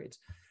and good grades.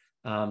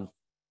 A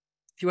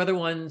few other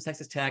ones: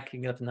 Texas Tech, you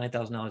can get up to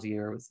 $9,000 a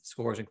year with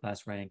scores and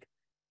class rank.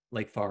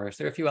 Lake Forest.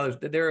 There are a few others.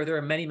 There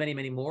are many, many,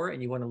 many more,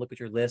 and you want to look at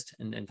your list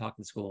and talk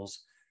to the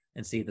schools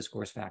and see if the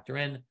scores factor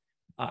in.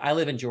 I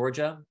live in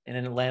Georgia, and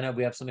in Atlanta,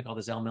 we have something called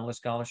the Zell Miller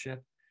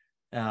Scholarship.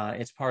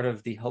 It's part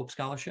of the Hope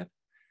Scholarship,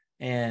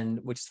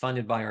 which is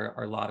funded by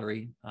our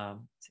lottery.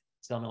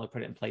 Zell Miller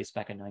put it in place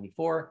back in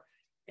 '94.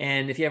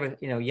 And if you have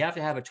you have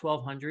to have a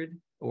 1200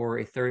 or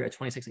a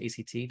 26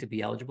 ACT to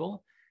be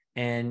eligible.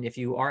 And if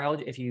you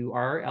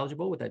are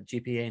eligible with that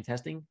GPA and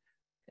testing,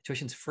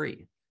 tuition's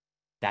free.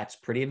 That's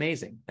pretty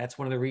amazing. That's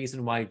one of the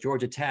reasons why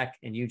Georgia Tech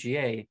and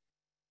UGA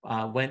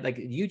went, like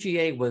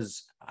UGA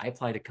was, I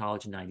applied to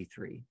college in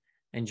 '93,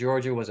 and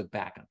Georgia was a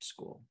backup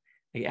school.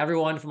 Like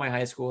everyone from my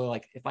high school,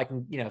 like if I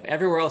can, if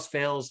everywhere else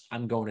fails,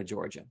 I'm going to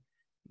Georgia.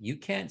 You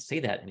can't say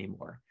that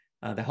anymore.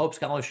 The Hope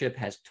Scholarship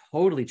has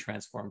totally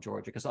transformed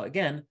Georgia because,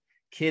 again,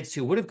 kids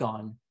who would have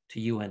gone to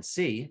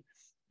UNC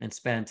and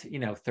spent,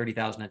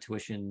 $30,000 on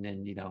tuition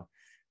and,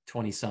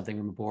 20-something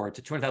room and board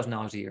to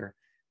 $200,000 a year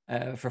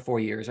for 4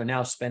 years are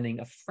now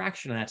spending a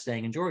fraction of that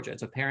staying in Georgia.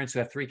 So parents who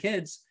have 3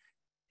 kids,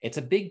 it's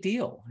a big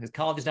deal because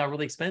college is now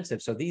really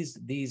expensive. So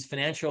these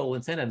financial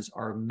incentives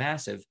are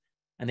massive,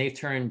 and they've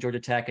turned Georgia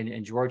Tech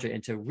and Georgia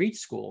into reach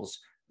schools,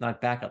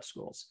 not backup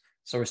schools.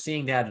 So we're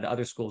seeing that at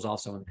other schools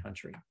also in the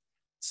country.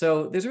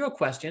 So there's a real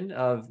question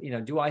of,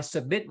 do I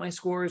submit my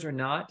scores or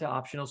not to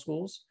optional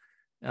schools?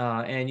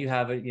 And you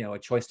have a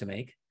choice to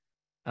make.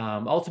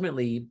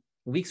 Ultimately,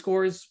 weak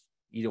scores,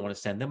 you don't want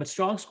to send them, but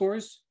strong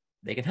scores,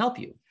 they can help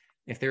you.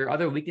 If there are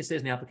other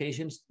weaknesses in the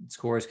applications,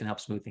 scores can help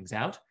smooth things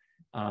out.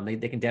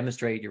 They can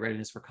demonstrate your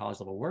readiness for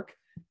college level work,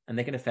 and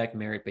they can affect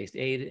merit-based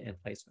aid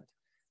and placement.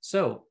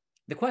 So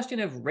the question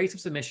of rates of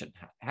submission,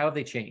 how have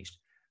they changed?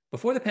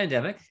 Before the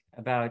pandemic,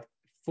 about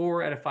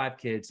 4 out of 5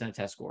 kids on a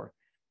test score.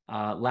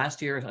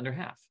 Last year, it's under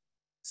half.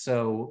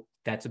 So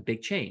that's a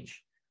big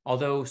change.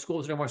 Although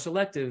schools are more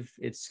selective,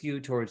 it's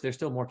skewed towards, there's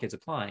still more kids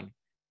applying.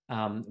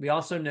 We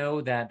also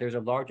know that there's a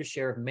larger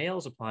share of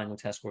males applying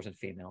with test scores than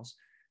females,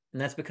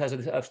 and that's because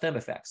of STEM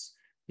effects.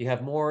 You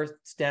have more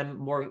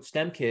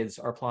STEM kids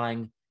are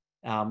applying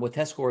with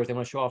test scores. They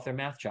want to show off their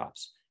math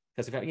chops,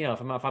 because if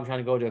I'm trying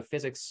to go to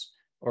physics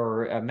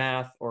or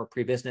math or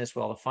pre-business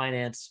with all the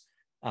finance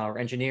or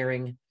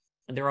engineering,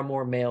 and there are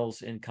more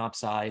males in comp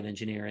sci and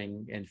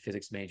engineering and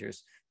physics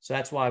majors. So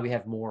that's why we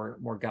have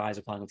more guys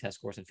applying with test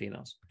scores than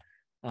females.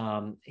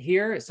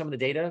 Here is some of the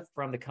data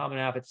from the Common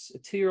App. It's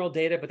 2-year-old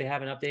data, but they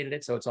haven't updated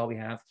it, so it's all we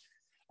have.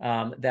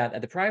 That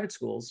at the private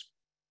schools,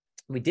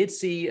 we did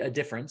see a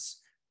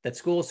difference that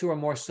schools who are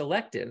more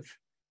selective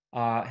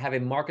have a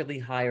markedly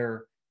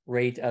higher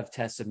rate of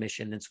test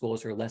submission than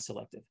schools who are less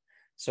selective.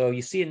 So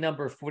you see a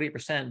number of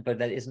 40%, but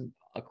that isn't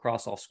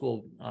across all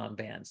school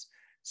bands.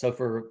 So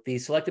for the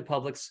selected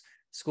publics,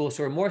 schools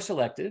who are more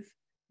selective,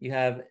 you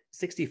have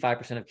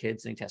 65% of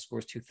kids sitting test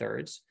scores,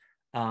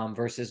 2/3,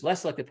 versus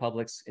less selected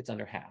publics, it's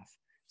under half.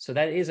 So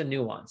that is a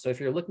nuance. So if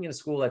you're looking at a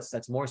school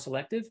that's more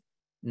selective,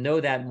 know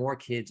that more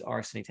kids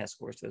are sending test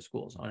scores to those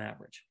schools on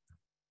average.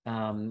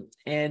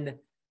 And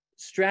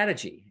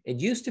strategy. It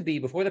used to be,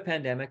 before the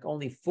pandemic,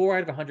 only 4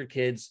 out of 100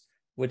 kids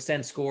would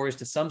send scores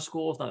to some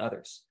schools, not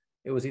others.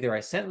 It was either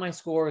I sent my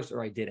scores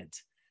or I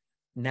didn't.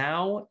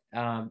 Now,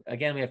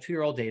 again, we have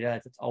 2-year-old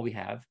data. That's all we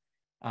have.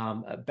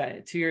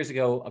 About 2 years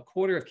ago, a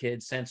quarter of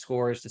kids sent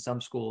scores to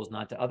some schools,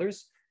 not to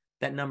others.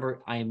 That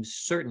number, I am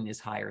certain, is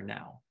higher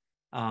now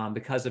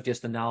because of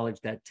just the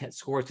knowledge that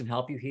scores can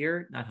help you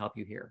here, not help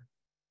you here.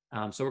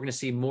 So we're going to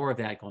see more of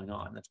that going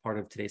on. That's part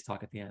of today's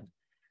talk at the end.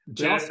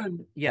 Jed,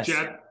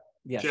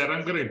 Yes. Jed,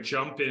 I'm going to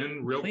jump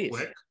in real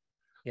quick.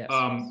 Yes.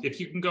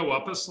 If you can go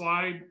up a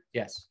slide.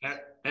 Yes.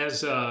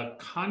 As a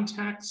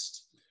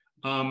context,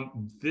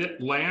 that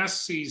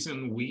last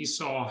season, we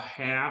saw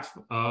half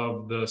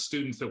of the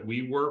students that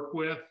we work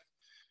with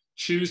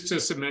choose to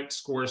submit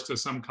scores to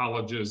some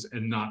colleges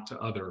and not to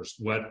others.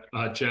 What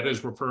Jed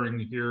is referring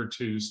here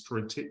to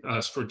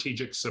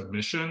strategic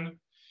submission.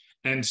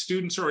 And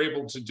students are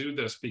able to do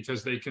this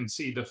because they can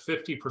see the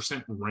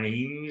 50%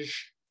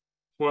 range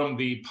from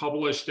the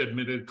published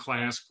admitted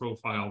class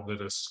profile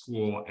that a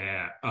school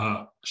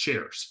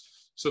shares.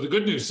 So the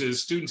good news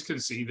is students can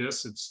see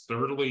this. It's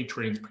thoroughly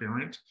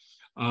transparent.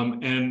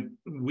 And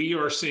we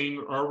are seeing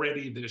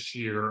already this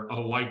year a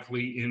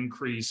likely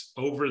increase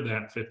over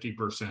that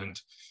 50%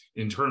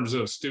 in terms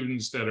of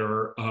students that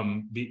are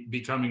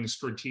becoming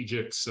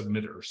strategic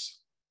submitters.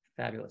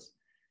 Fabulous.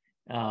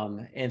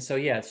 And so,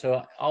 yeah,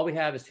 so all we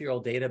have is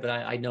 2-year-old data, but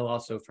I know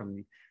also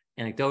from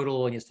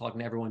anecdotal and just talking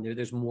to everyone,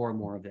 there's more and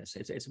more of this.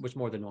 It's much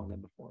more the norm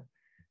than before.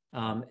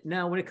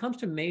 Now, when it comes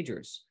to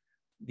majors,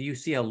 you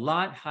see a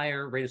lot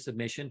higher rate of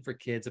submission for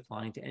kids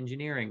applying to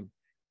engineering.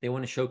 They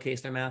want to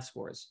showcase their math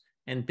scores,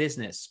 and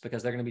business,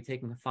 because they're going to be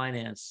taking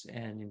finance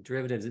and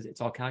derivatives.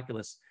 It's all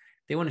calculus.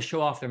 They want to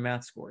show off their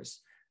math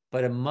scores,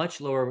 but a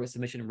much lower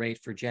submission rate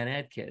for gen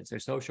ed kids or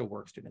social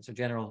work students or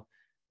general,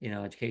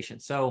 education.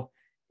 So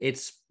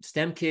it's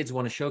STEM kids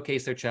want to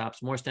showcase their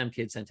chops. More STEM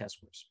kids send test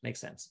scores. Makes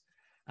sense.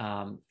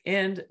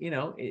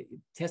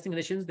 Testing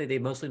conditions, they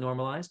mostly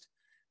normalized.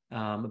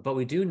 But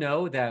we do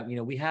know that,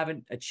 we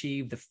haven't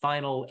achieved the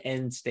final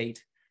end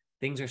state.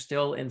 Things are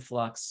still in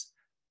flux.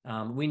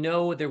 We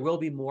know there will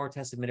be more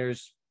test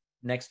submitters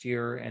next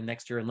year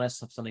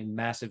unless something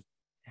massive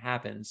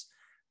happens,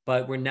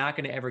 but we're not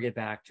going to ever get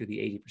back to the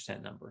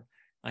 80% number.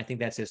 I think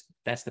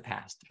that's the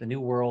past. The new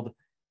world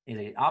is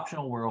an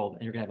optional world,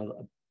 and you're going to have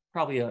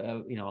probably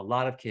a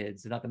lot of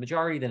kids, not the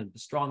majority, then a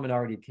strong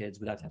minority of kids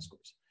without test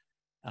scores.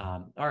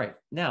 All right.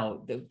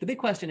 Now, the big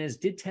question is,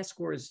 did test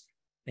scores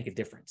make a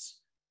difference?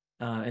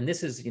 And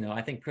this is,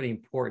 I think pretty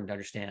important to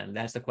understand.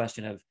 That's the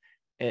question of,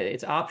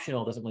 it's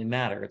optional, doesn't really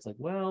matter. It's like,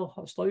 well,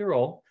 slow your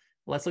roll.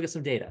 Let's look at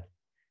some data.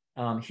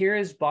 Here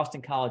is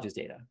Boston College's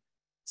data.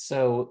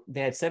 So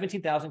they had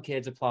 17,000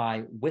 kids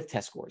apply with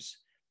test scores.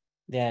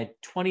 They had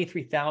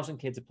 23,000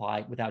 kids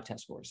apply without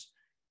test scores.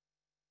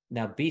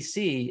 Now,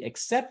 BC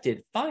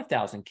accepted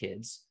 5,000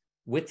 kids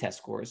with test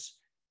scores,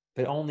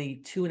 but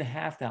only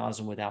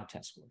 2,500 without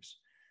test scores.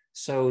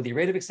 So the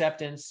rate of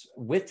acceptance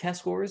with test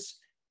scores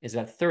is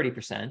about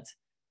 30%,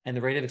 and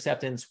the rate of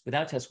acceptance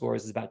without test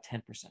scores is about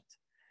 10%.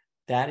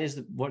 That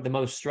is one of the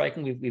most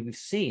striking we've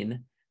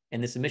seen in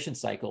this admission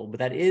cycle, but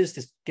that is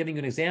just giving you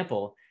an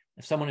example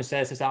of someone who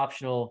says it's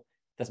optional,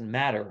 doesn't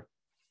matter.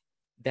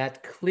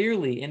 That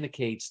clearly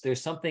indicates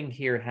there's something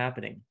here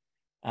happening.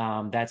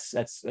 That's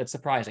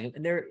surprising.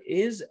 And there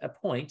is a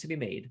point to be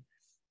made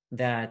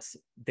that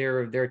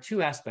there are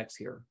two aspects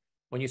here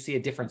when you see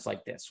a difference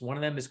like this. One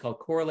of them is called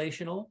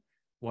correlational.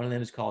 One of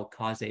them is called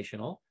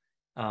causational,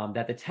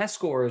 that the test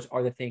scores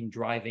are the thing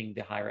driving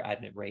the higher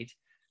admit rate.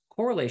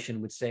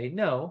 Correlation would say,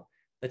 no,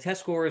 the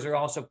test scores are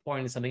also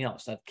pointing to something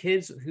else. That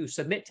kids who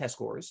submit test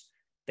scores,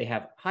 they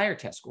have higher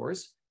test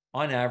scores.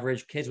 On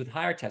average, kids with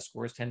higher test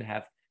scores tend to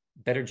have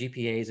better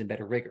GPAs and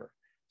better rigor.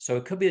 So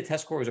it could be the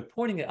test scores are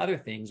pointing at other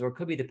things, or it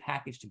could be the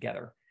package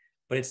together.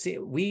 But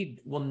we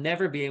will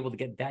never be able to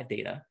get that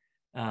data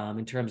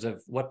in terms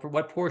of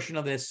what portion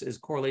of this is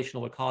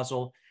correlational or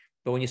causal.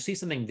 But when you see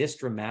something this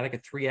dramatic, a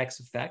 3x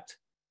effect,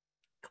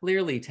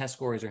 clearly test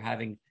scores are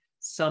having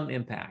some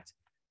impact.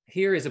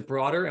 Here is a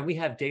broader, and we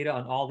have data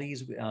on all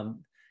these.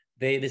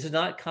 This is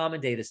not common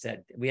data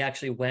set. We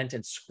actually went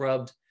and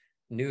scrubbed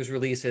news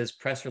releases,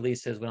 press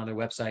releases, went on their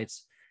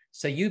websites.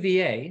 So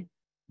UVA,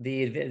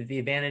 the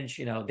advantage,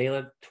 they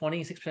let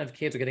 26% of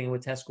kids are getting in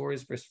with test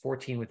scores versus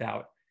 14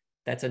 without.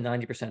 That's a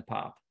 90%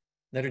 pop.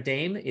 Notre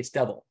Dame, it's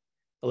double.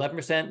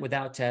 11%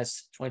 without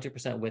tests,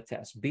 22% with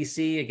tests.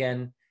 BC,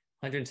 again,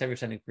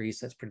 170% increase.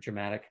 That's pretty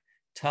dramatic.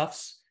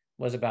 Tufts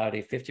was about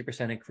a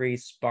 50%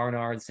 increase.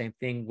 Barnard, same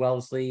thing.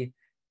 Wellesley,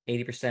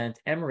 80%.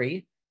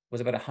 Emory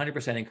was about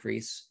 100%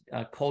 increase.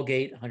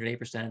 Colgate,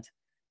 108%.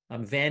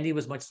 Vandy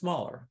was much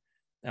smaller.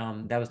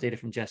 That was data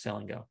from Jeff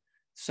Selingo.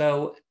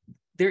 So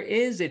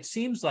it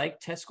seems like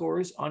test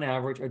scores on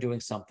average are doing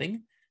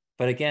something.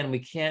 But again, we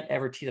can't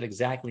ever tease out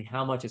exactly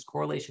how much is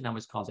correlation, how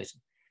much is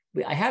causation.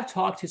 I have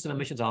talked to some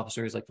admissions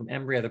officers, like from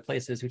Emory, other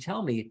places, who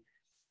tell me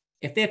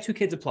if they have two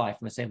kids apply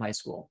from the same high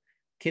school,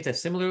 kids have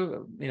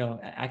similar,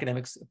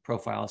 academics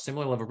profile,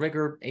 similar level of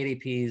rigor,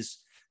 8 APs,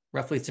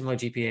 roughly similar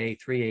GPA,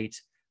 3.8.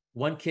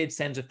 One kid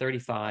sends a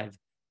 35,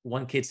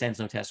 one kid sends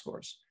no test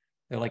scores.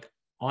 They're like,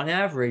 on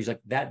average, like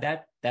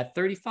that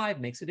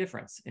 35 makes a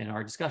difference in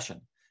our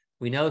discussion.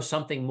 We know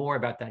something more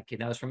about that kid.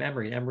 That was from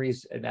Emory, and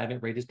Emory's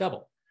admit rate is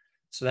double.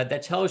 So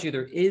that tells you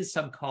there is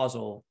some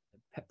causal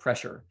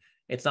pressure.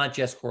 It's not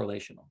just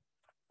correlational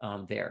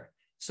there.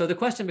 So the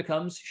question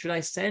becomes, should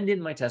I send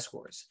in my test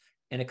scores?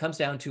 And it comes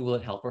down to, will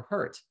it help or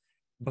hurt?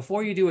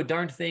 Before you do a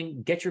darn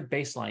thing, get your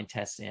baseline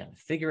tests in.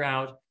 Figure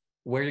out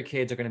where your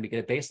kids are going to be,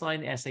 get a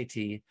baseline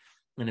SAT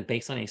and a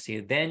baseline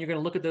ACT. Then you're going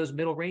to look at those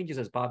middle ranges,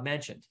 as Bob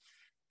mentioned.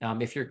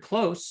 If you're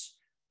close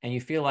and you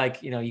feel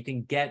like, you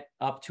can get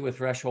up to a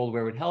threshold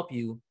where it would help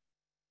you,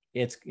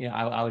 it's,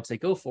 I would say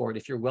go for it.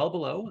 If you're well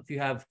below, if you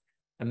have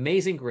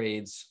amazing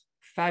grades,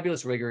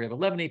 fabulous rigor, you have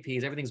 11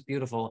 APs, everything's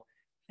beautiful,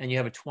 and you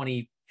have a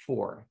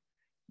 24,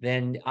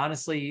 then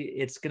honestly,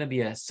 it's going to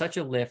be such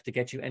a lift to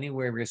get you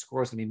anywhere where your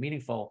score is going to be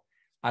meaningful.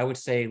 I would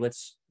say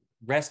let's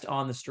rest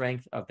on the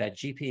strength of that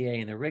GPA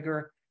and the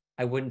rigor.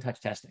 I wouldn't touch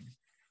testing.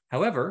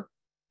 However,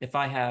 if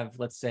I have,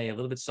 let's say, a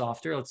little bit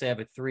softer, let's say I have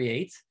a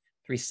 3.8,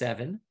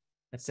 3.7,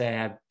 let's say I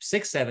have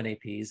 6.7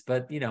 APs,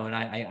 but, and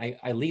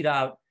I lead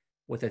out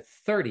with a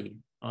 30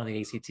 on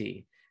the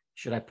ACT.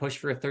 Should I push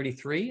for a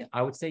 33?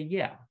 I would say,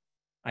 yeah,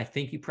 I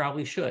think you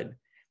probably should.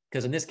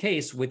 Because in this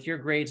case, with your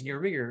grades and your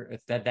rigor,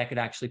 that could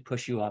actually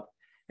push you up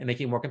and make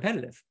you more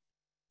competitive.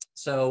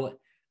 So,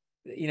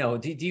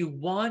 do you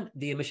want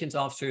the admissions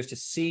officers to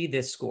see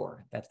this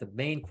score? That's the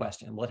main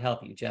question. Will it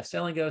help you? Jeff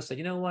Selingo said,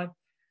 you know what?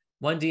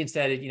 One dean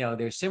said,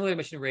 there's similar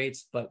admission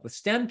rates, but with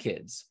STEM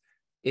kids,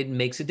 it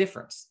makes a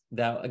difference.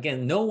 Now,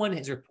 again, no one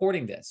is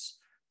reporting this.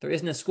 There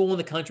isn't a school in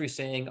the country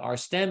saying our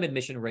STEM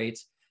admission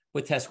rates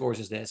with test scores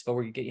is this, but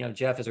we're,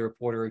 Jeff is a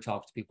reporter who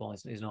talks to people,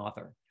 he's an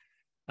author.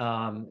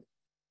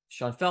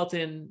 Sean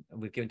Felton,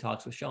 we've given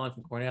talks with Sean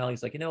from Cornell.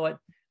 He's like, you know what?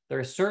 There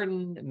are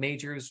certain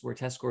majors where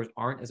test scores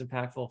aren't as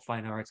impactful,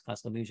 fine arts,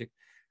 classical music,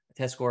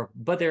 test score,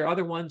 but there are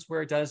other ones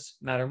where it does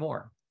matter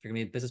more. If you're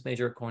gonna be a business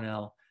major at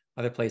Cornell,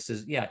 other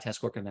places, yeah, test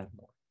score can matter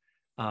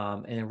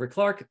more. And Rick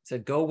Clark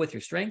said, go with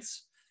your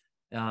strengths.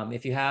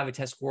 If you have a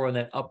test score in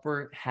that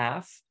upper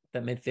half,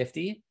 that mid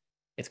 50,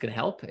 it's gonna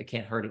help. It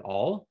can't hurt at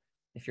all.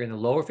 If you're in the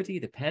lower 50,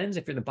 it depends.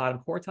 If you're in the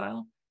bottom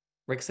quartile,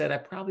 Rick said, I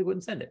probably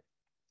wouldn't send it.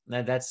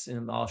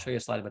 And I'll show you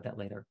a slide about that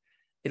later.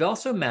 It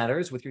also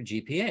matters with your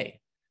GPA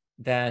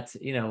that,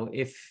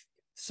 if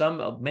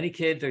many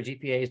kids, their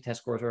GPAs,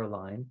 test scores are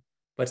aligned,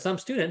 but some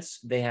students,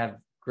 they have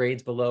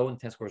grades below and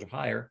test scores are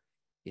higher,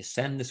 you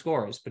send the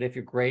scores. But if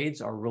your grades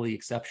are really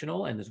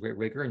exceptional and there's great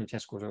rigor and your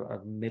test scores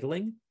are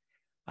middling,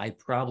 I'd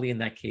probably in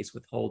that case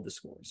withhold the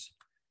scores.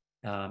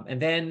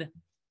 And then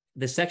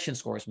the section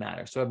scores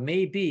matter. So it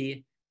may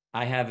be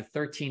I have a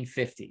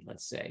 1350,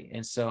 let's say.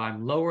 And so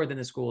I'm lower than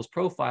the school's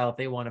profile if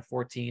they want a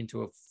 14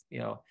 to a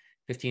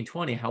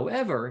 1520.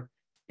 However,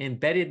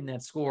 embedded in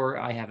that score,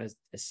 I have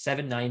a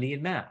 790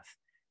 in math.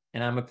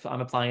 And I'm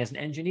applying as an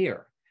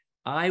engineer.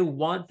 I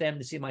want them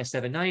to see my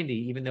 790,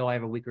 even though I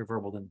have a weaker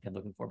verbal than I'm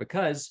looking for,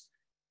 because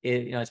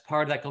it's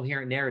part of that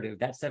coherent narrative.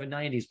 That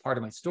 790 is part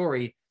of my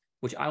story,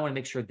 which I want to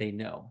make sure they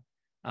know,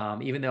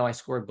 even though I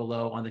scored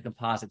below on the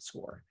composite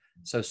score.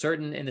 So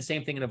and the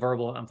same thing in a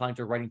verbal, I'm applying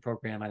to a writing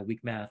program, I had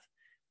weak math,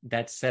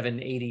 that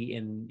 780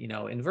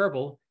 in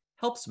verbal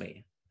helps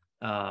me.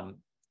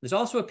 There's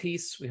also a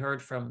piece we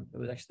heard from, it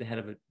was actually the head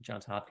of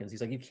Johns Hopkins.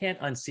 He's like, you can't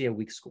unsee a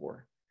weak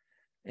score.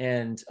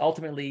 And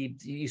ultimately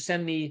you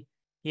send me,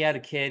 he had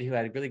a kid who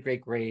had really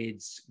great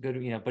grades, good,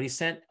 but he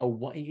sent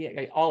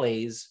all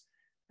A's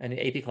in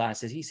AP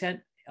classes. He sent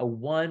a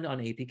 1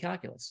 on AP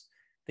calculus.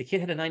 The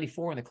kid had a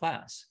 94 in the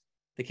class.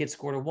 The kid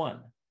scored a 1.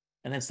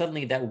 And then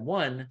suddenly that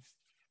 1,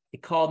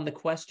 it called into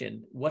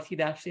question what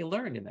he'd actually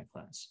learned in that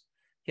class.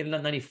 He had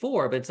a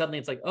 94, but suddenly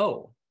it's like,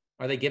 oh,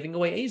 are they giving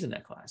away A's in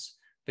that class?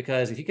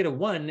 Because if you get a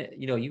 1,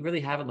 you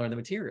really haven't learned the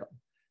material.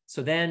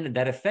 So then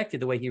that affected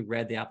the way he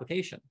read the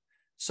application.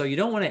 So you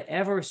don't want to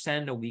ever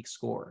send a weak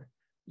score.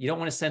 You don't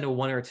want to send a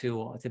 1 or a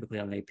 2 typically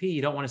on an AP.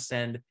 You don't want to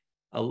send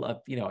a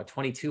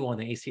 22 on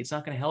the AC. It's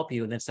not going to help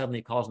you. And then suddenly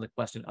it calls into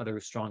question other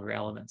stronger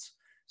elements.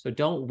 So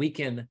don't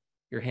weaken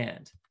your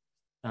hand.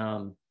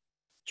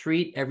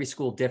 Treat every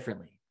school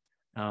differently.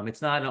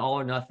 It's not an all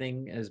or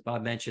nothing, as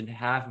Bob mentioned.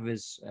 Half of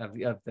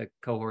the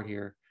cohort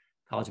here,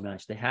 College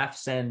Match, they have to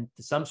send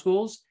to some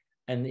schools,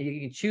 and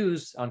you can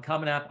choose on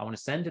Common App. I want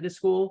to send to this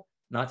school,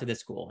 not to this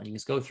school, and you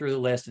just go through the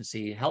list and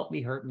see help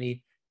me, hurt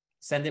me,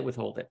 send it,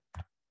 withhold it.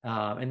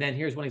 And then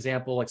here's one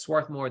example, like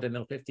Swarthmore, the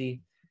middle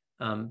 50,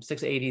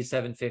 680,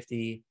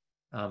 750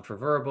 for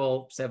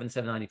verbal,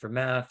 790 for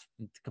math,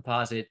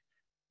 composite,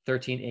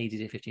 1380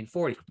 to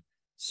 1540.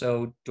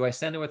 So do I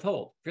send or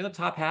withhold? If you're in the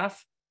top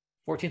half,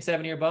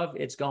 1470 or above,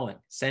 it's going.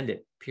 Send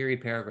it,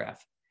 period,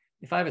 paragraph.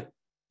 If I have a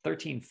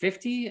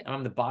 1350 and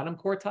I'm the bottom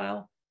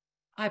quartile,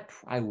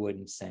 I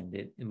wouldn't send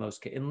it in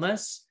most cases,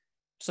 unless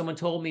someone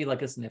told me,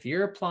 like, listen, if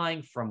you're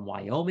applying from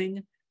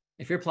Wyoming,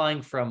 if you're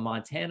applying from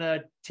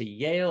Montana to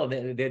Yale,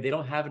 they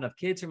don't have enough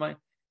kids,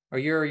 or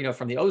you're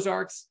from the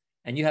Ozarks,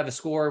 and you have a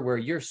score where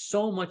you're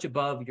so much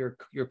above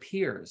your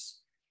peers.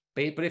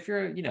 But if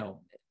you're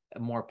a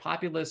more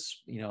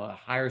populous, a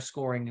higher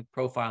scoring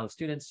profile of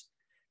students,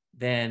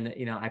 then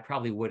I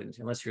probably wouldn't,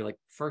 unless you're like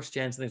first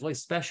gen, something really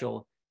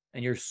special,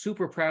 and you're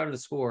super proud of the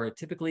score.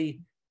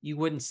 Typically, you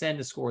wouldn't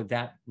send a score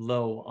that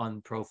low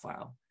on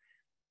profile.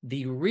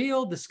 The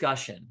real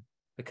discussion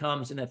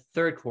becomes in that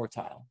third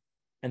quartile,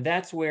 and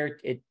that's where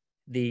it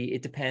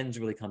depends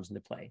really comes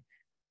into play.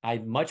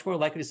 I'm much more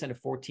likely to send a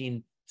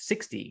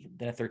 1460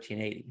 than a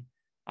 1380.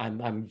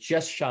 I'm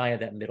just shy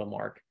of that middle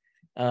mark.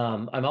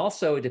 I'm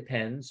also, it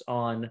depends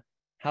on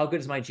how good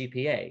is my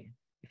GPA.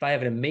 If I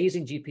have an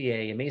amazing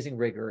GPA, amazing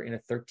rigor in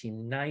a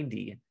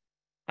 1390,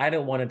 I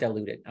don't want to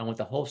dilute it. I want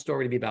the whole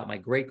story to be about my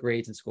great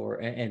grades and score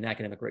and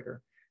academic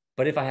rigor.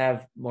 But if I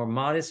have more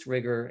modest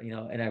rigor, and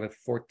I have a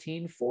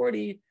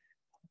 1440,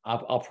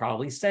 I'll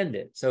probably send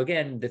it. So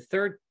again, the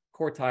third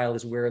quartile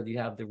is where you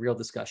have the real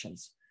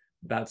discussions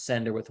about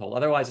send or withhold.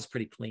 Otherwise, it's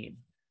pretty clean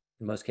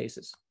in most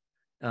cases.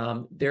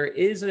 There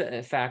is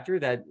a factor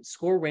that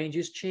score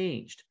ranges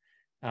changed.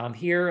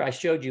 Here, I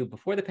showed you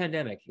before the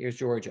pandemic. Here's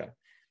Georgia.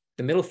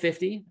 The middle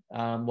 50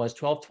 was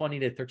 1220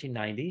 to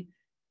 1390,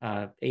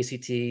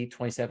 ACT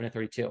 27 to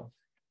 32.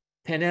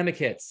 Pandemic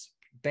hits,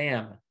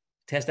 bam,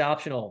 test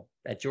optional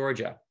at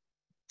Georgia.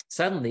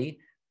 Suddenly,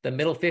 the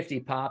middle 50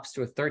 pops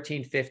to a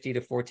 1350 to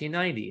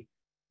 1490.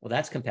 Well,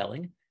 that's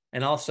compelling.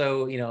 And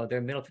also,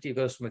 their middle 50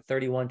 goes from a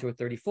 31 to a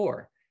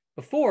 34.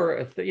 Before,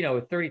 a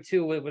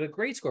 32 with a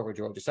great score for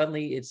Georgia.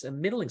 Suddenly, it's a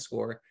middling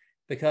score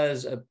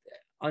because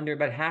under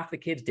about half the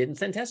kids didn't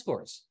send test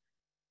scores.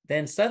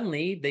 Then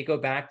suddenly they go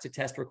back to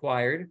test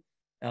required,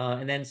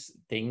 and then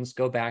things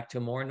go back to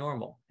more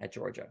normal at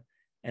Georgia.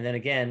 And then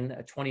again,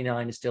 a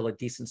 29 is still a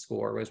decent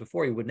score, whereas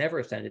before you would never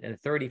have sent it, and a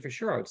 30 for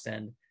sure I would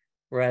send,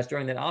 whereas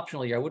during that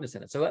optional year I wouldn't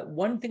send it. So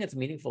one thing that's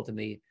meaningful to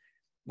me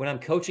when I'm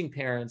coaching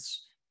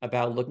parents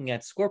about looking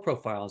at score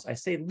profiles, I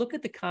say, look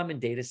at the common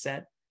data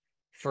set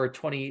for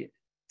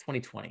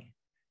 2020.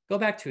 Go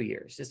back 2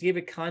 years, just to give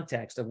it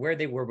context of where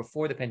they were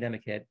before the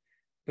pandemic hit,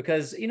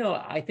 because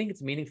I think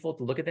it's meaningful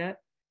to look at that.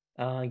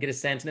 Get a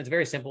sense, and it's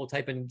very simple.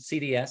 Type in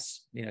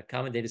CDS,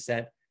 common data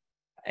set,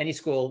 any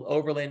school,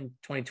 Oberlin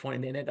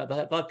 2020, and they'll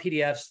have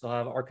PDFs, they'll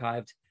have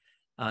archived.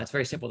 It's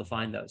very simple to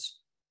find those.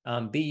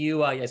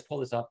 BU, I guys pull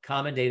this up,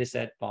 common data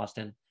set,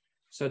 Boston.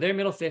 So they're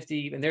middle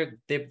 50, and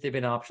they've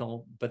been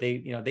optional, but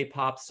they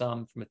popped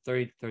some from a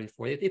 30 to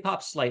 34. They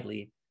popped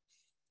slightly.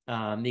 You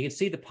can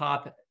see the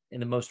pop in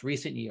the most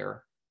recent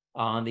year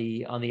on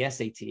the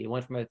SAT. It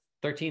went from a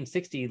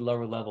 1360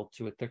 lower level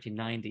to a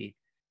 1390.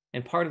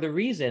 And part of the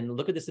reason,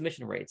 look at the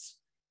submission rates.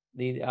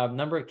 The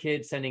number of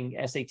kids sending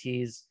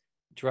SATs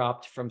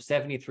dropped from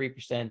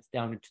 73%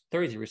 down to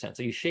 33%.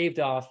 So you shaved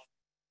off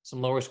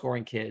some lower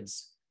scoring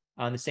kids.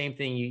 The same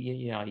thing,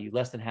 you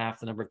less than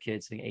half the number of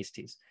kids sending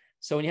ACTs.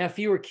 So when you have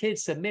fewer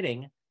kids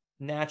submitting,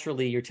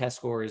 naturally your test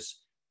scores,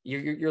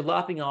 you're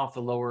lopping off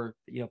the lower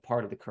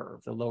part of the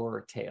curve, the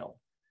lower tail.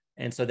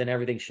 And so then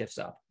everything shifts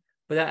up.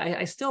 But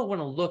I still want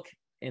to look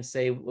and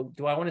say,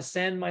 do I want to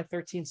send my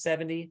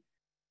 1370?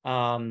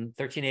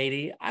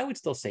 1380, I would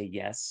still say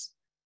yes.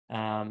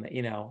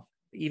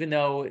 Even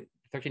though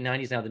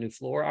 1390 is now the new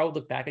floor, I would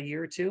look back a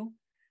year or two,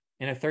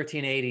 and a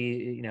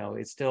 1380,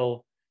 it's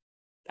still,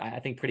 I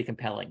think, pretty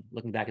compelling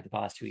looking back at the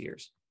past 2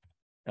 years.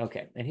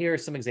 Okay, and here are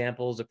some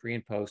examples of pre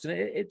and post, and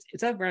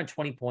it's up around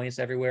 20 points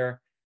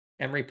everywhere.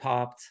 Emory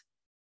popped,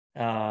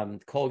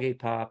 Colgate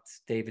popped,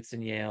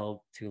 Davidson,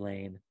 Yale,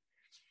 Tulane,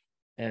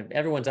 and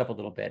everyone's up a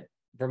little bit.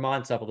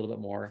 Vermont's up a little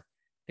bit more.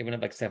 They went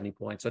up like 70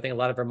 points. So I think a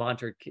lot of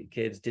Vermonter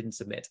kids didn't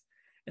submit.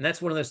 And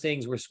that's one of those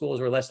things where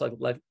schools were less like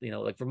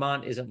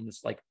Vermont isn't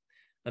just like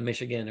a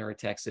Michigan or a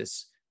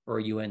Texas or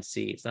a UNC.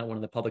 It's not one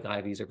of the public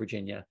Ivies or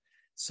Virginia.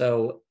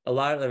 So a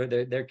lot of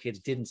their kids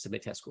didn't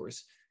submit test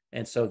scores.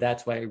 And so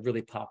that's why it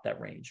really popped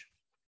that range.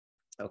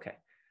 Okay.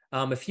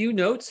 A few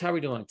notes. How are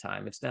we doing on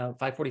time? It's now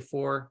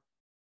 5:44.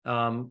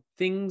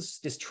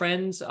 Just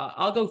trends.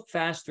 I'll go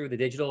fast through the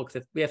digital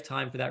because we have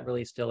time for that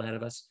really still ahead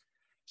of us.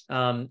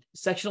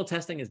 Sectional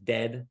testing is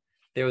dead.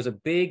 There was a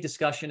big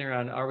discussion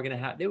around, are we going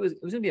to have, it was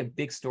going to be a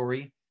big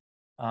story.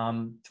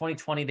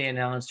 2020, they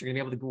announced you're going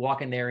to be able to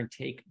walk in there and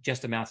take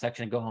just a math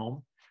section and go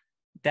home.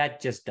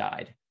 That just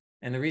died.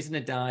 And the reason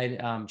it died,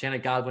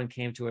 Janet Godwin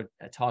came to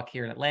a talk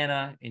here in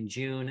Atlanta in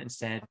June and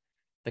said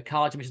the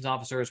college admissions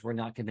officers were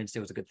not convinced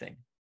it was a good thing.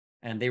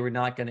 And they were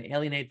not going to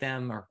alienate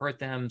them or hurt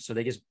them. So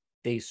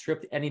they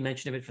stripped any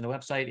mention of it from the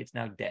website. It's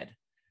now dead.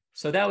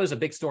 So that was a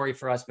big story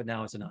for us, but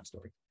now it's a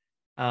non-story.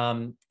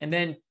 And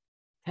then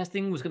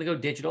testing was going to go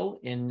digital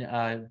in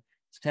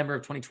September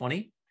of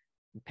 2020.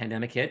 The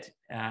pandemic hit.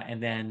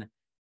 And then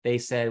they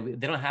said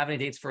they don't have any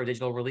dates for a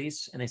digital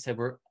release. And they said,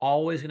 we're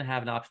always going to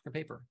have an option for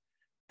paper.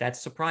 That's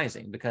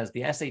surprising because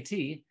the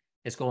SAT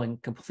is going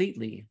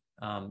completely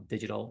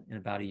digital in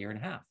about a year and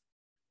a half.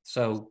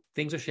 So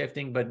things are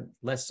shifting, but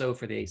less so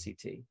for the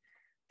ACT.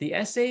 The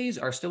essays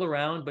are still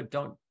around, but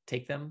don't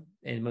take them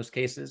in most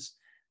cases.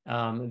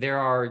 There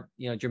are,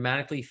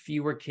 dramatically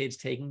fewer kids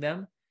taking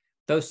them,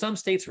 though some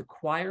states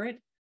require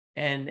it,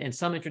 and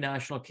some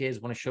international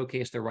kids want to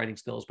showcase their writing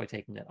skills by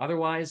taking it.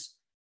 Otherwise,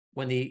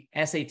 when the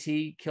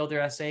SAT killed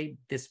their essay,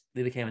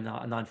 they became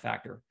a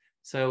non-factor.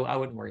 So I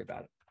wouldn't worry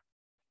about it.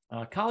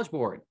 College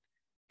Board,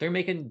 they're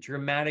making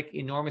dramatic,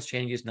 enormous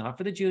changes, not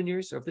for the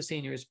juniors or for the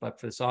seniors, but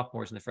for the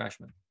sophomores and the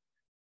freshmen.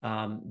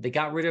 They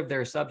got rid of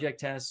their subject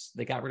tests.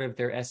 They got rid of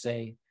their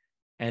essay.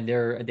 And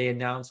they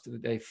announced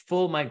a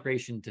full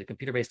migration to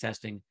computer-based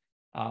testing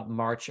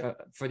March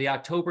for the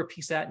October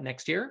PSAT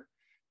next year.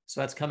 So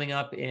that's coming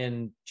up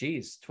in,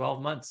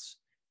 12 months.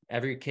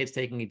 Every kid's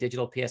taking a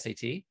digital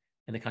PSAT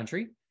in the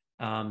country.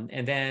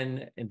 And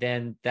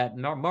then that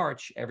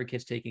March, every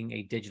kid's taking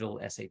a digital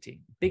SAT.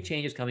 Big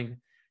changes coming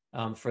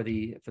for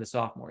the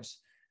sophomores.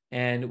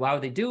 And why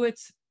would they do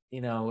it?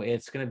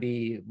 It's going to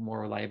be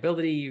more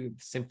reliability,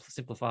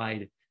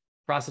 simplified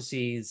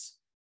processes,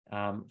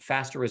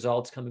 faster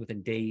results coming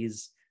within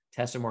days.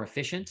 Tests are more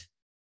efficient.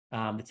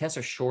 The tests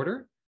are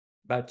shorter,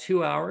 about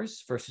 2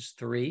 hours versus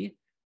 3.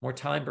 More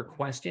time per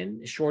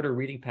question, shorter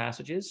reading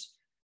passages.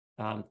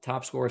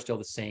 Top score is still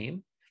the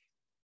same.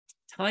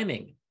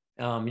 Timing,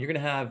 you're going to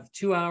have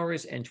 2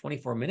 hours and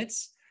 24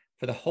 minutes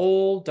for the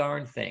whole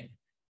darn thing.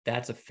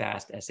 That's a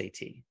fast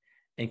SAT,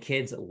 and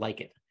kids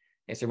like it.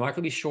 It's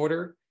remarkably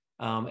shorter,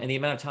 and the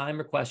amount of time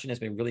per question has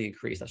been really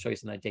increased. I'll show you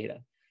some of that data.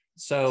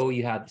 So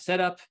you have the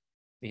setup,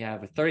 you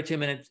have a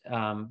 32-minute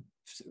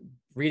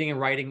reading and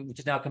writing, which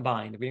is now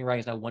combined. The reading and writing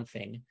is now one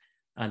thing.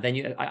 And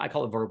then I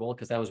call it verbal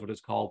because that was what it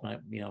was called,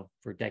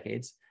 for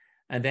decades.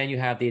 And then you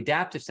have the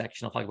adaptive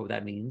section. I'll talk about what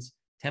that means.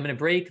 10-minute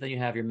break. Then you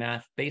have your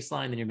math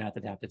baseline, then your math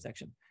adaptive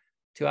section.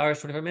 2 hours,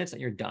 24 minutes,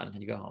 and you're done, and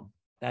you go home.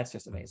 That's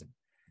just amazing.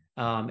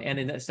 And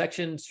in the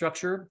section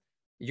structure,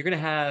 you're going to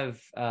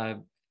have,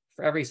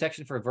 for every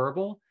section for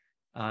verbal,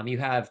 you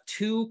have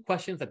 2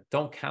 questions that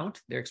don't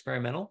count. They're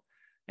experimental,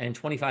 and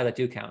 25 that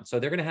do count. So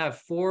they're going to have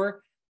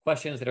 4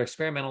 questions that are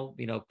experimental,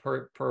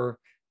 per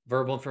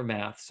verbal and for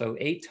math. So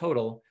 8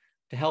 total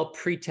to help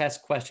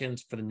pre-test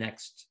questions for the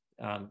next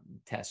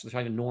test. So they're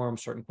trying to norm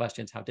certain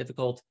questions. How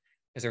difficult?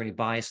 Is there any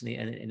bias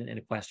in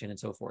a question, and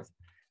so forth?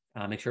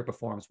 Make sure it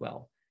performs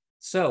well.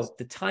 So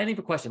the timing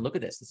per question, look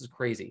at this. This is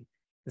crazy.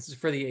 This is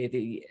for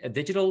the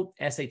digital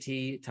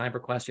SAT time per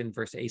question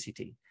versus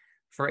ACT.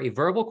 For a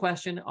verbal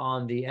question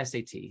on the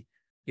SAT,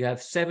 you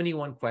have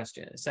 71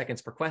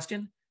 seconds per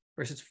question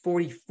versus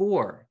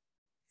 44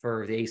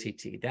 for the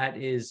ACT. That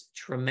is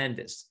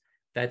tremendous.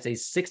 That's a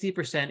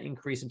 60%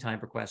 increase in time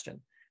per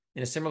question.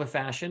 In a similar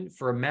fashion,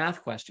 for a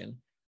math question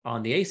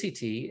on the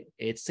ACT,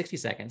 it's 60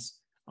 seconds.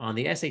 On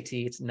the SAT,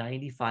 it's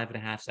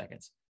 95.5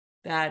 seconds.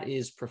 That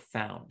is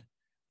profound.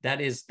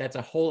 That's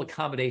a whole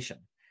accommodation.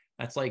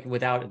 That's like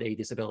without a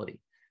disability.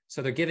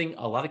 So they're giving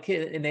a lot of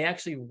kids, and they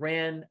actually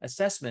ran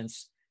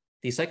assessments.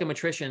 The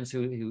psychometricians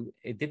who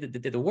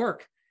did the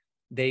work,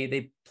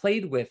 they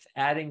played with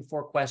adding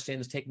 4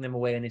 questions, taking them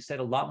away, and they said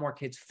a lot more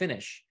kids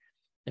finish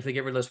if they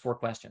get rid of those 4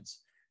 questions.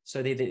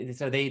 So they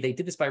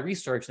did this by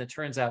research, and it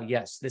turns out,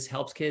 yes, this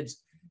helps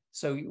kids.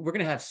 So we're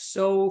going to have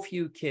so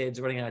few kids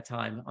running out of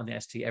time on the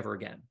SAT ever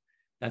again.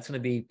 That's going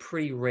to be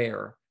pretty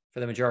rare for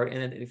the majority.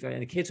 And then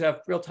the kids who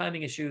have real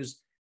timing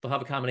issues, they'll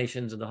have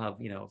accommodations, and they'll have,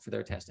 for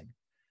their testing,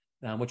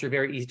 which are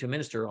very easy to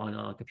administer on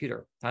a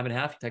computer. Time and a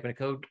half, you type in a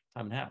code,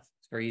 time and a half.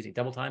 It's very easy.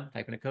 Double time,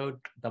 type in a code,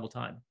 double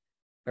time.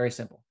 Very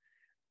simple.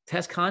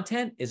 Test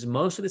content is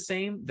mostly the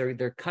same.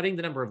 They're cutting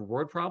the number of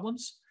word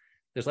problems.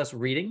 There's less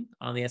reading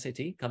on the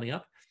SAT coming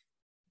up.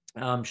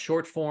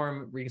 Short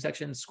form reading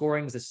section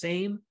scoring is the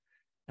same.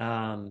 They're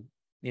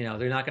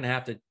not going to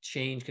have to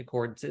change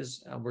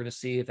concordances. We're going to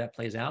see if that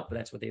plays out, but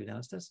that's what they've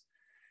announced us.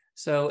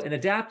 So an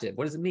adaptive,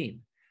 what does it mean?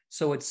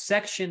 So it's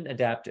section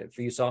adaptive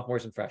for you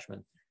sophomores and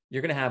freshmen.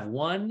 You're going to have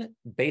one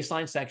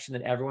baseline section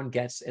that everyone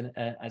gets in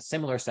a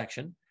similar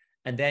section,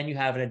 and then you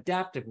have an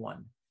adaptive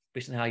one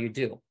based on how you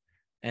do.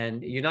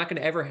 And you're not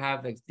going to ever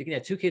have, you can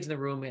have 2 kids in the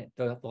room,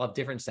 they'll have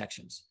different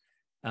sections.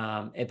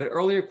 But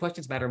earlier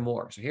questions matter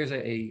more. So here's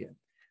an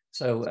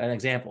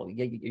example. You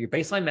get your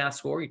baseline math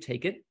score, you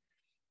take it.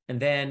 And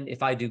then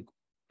if I do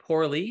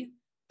poorly,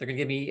 They're going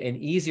to give me an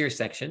easier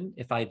section.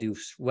 If I do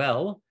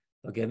well,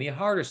 they'll give me a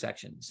harder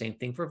section. Same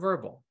thing for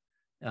verbal.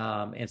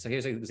 And so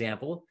here's an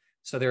example.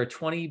 So there are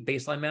 20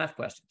 baseline math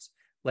questions.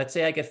 Let's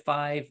say I get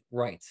 5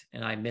 right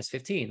and I miss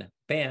 15.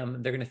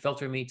 Bam, they're going to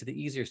filter me to the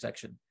easier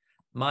section.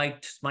 My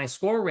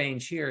score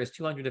range here is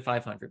 200 to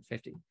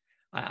 550.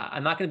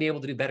 I'm not going to be able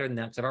to do better than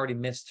that because I've already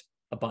missed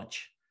a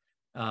bunch.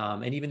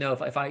 And even though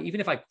if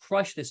I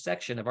crush this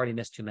section, I've already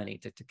missed too many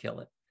to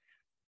kill it.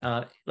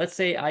 Let's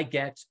say I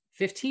get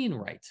 15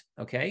 right.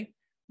 Okay,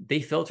 they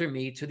filter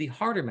me to the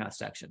harder math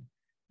section,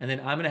 and then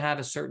I'm going to have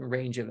a certain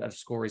range of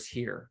scores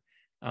here.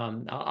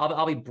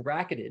 I'll be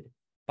bracketed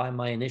by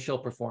my initial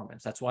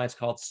performance. That's why it's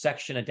called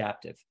section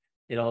adaptive.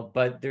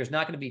 But there's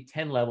not going to be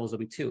 10 levels. It'll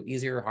be 2,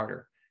 easier or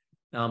harder.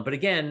 But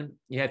again,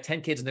 you have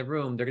 10 kids in the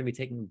room. They're going to be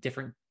taking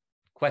different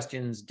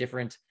questions,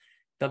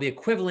 they'll be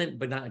equivalent,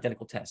 but not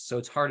identical tests. So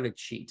it's harder to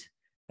cheat.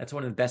 That's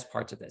one of the best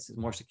parts of this, is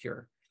more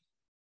secure.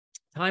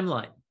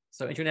 Timeline.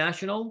 So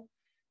international,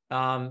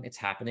 it's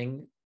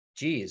happening.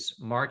 Geez,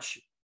 March,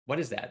 what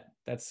is that?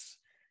 That's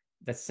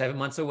 7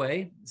 months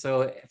away.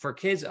 So for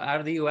kids out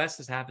of the US,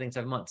 it's happening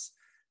 7 months.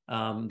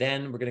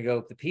 Then we're going to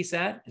go to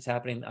PSAT. It's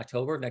happening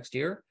October next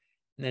year.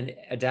 And then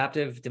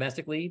adaptive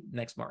domestically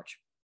next March.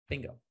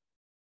 Bingo.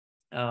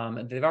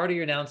 They've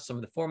already announced some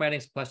of the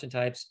formatting, question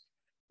types.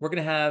 We're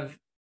going to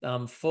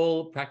have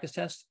full practice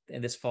tests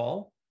in this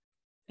fall.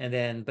 And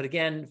then, but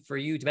again, for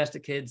you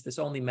domestic kids, this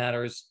only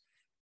matters.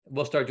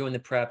 We'll start doing the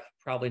prep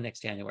probably next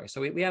January. So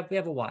we have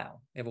a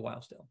while. We have a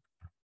while still.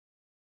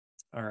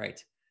 All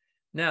right.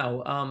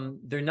 Now,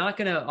 they're not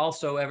going to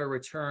also ever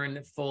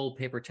return full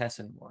paper tests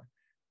anymore,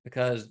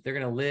 because they're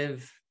going to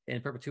live in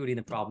perpetuity in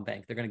the problem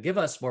bank. They're going to give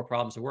us more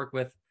problems to work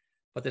with,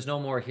 but there's no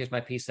more, here's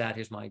my PSAT,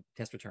 here's my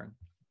test return.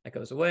 That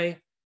goes away.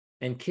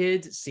 And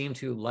kids seem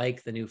to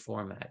like the new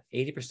format.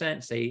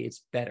 80% say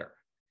it's better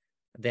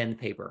than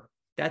paper.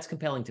 That's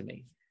compelling to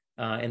me.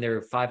 And there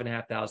are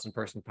 5,500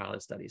 person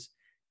pilot studies.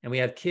 And we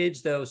have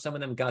kids, though, some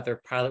of them got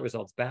their pilot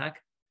results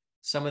back.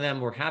 Some of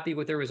them were happy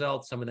with their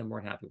results. Some of them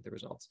weren't happy with the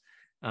results.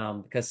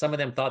 Because some of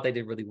them thought they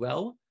did really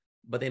well,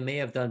 but they may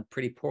have done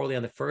pretty poorly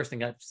on the first and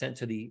got sent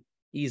to the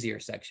easier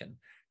section.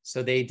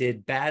 So they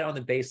did bad on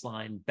the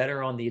baseline,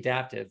 better on the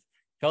adaptive,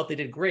 felt they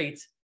did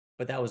great,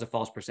 but that was a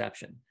false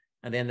perception.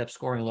 And they ended up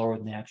scoring lower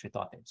than they actually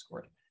thought they'd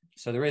scored.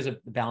 So there is a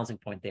balancing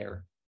point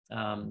there.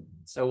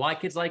 So why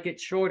kids like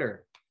it?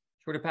 Shorter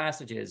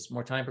passages,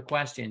 more time per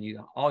question.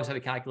 You always have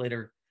a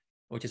calculator,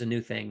 which is a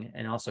new thing,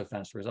 and also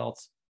faster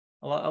results.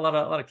 A lot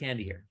of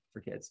candy here for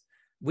kids.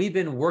 We've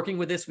been working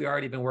with this. We've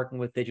already been working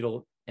with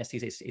digital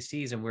STs,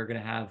 ACs, and we're going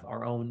to have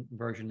our own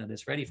version of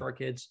this ready for our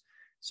kids.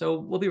 So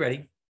we'll be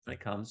ready when it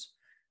comes.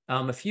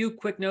 A few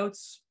quick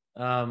notes.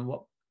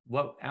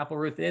 What Apple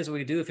Ruth is, what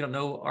we do. If you don't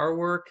know our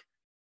work,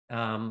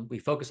 we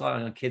focus a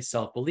lot on kids'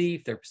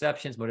 self-belief, their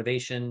perceptions,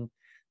 motivation,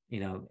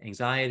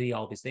 anxiety,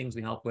 all these things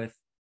we help with.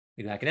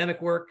 We do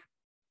academic work,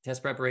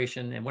 test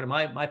preparation, and one of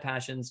my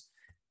passions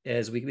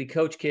is we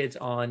coach kids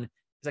on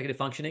executive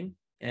functioning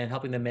and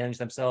helping them manage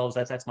themselves.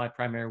 That's my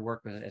primary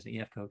work as an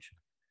EF coach.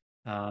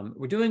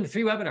 We're doing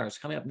 3 webinars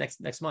coming up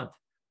next month,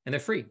 and they're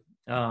free.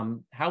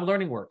 How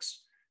learning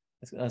works.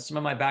 Some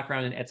of my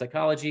background in ed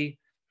psychology,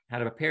 how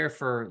to prepare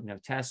for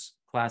tests,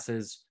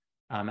 classes,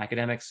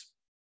 academics,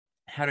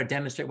 how to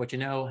demonstrate what you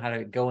know, how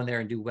to go in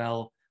there and do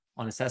well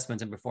on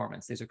assessments and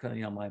performance. These are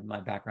kind of my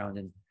background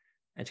in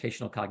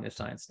educational cognitive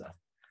science stuff.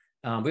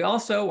 We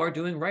also are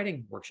doing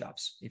writing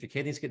workshops. If your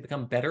kid needs to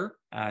become better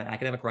at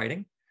academic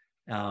writing,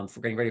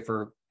 for getting ready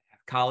for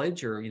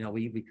college, or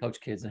we coach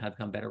kids on how to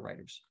become better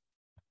writers.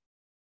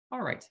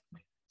 All right,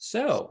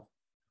 so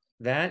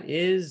that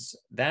is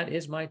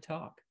my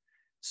talk.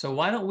 So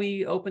why don't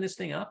we open this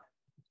thing up,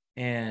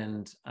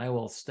 and I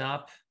will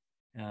stop.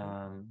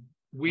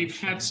 We've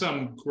had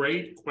some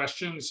great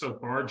questions so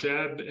far,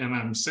 Jed, and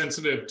I'm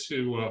sensitive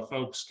to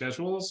folks'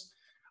 schedules.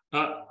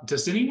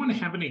 Does anyone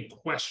have any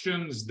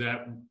questions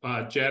that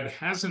Jed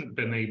hasn't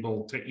been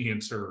able to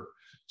answer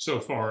so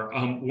far?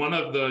 One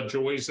of the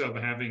joys of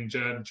having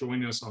Jed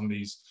join us on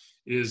these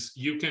is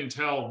you can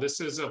tell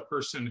this is a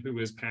person who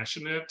is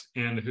passionate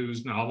and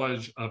whose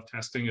knowledge of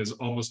testing is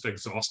almost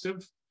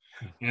exhaustive.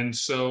 And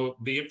so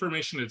the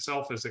information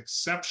itself is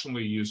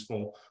exceptionally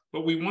useful,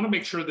 but we want to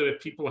make sure that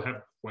if people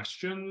have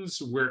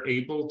questions, we're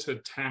able to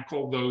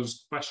tackle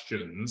those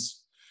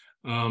questions.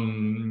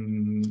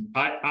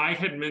 I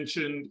had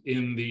mentioned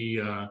in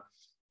the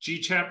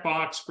GChat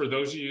box, for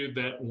those of you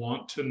that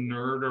want to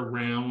nerd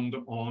around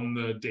on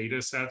the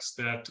data sets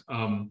that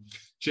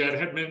Jed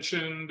had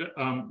mentioned,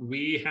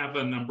 we have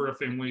a number of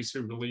families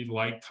who really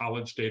like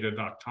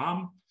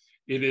collegedata.com.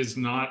 It is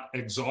not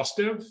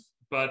exhaustive,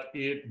 but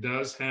it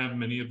does have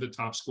many of the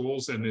top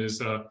schools and is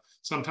a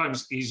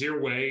sometimes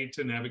easier way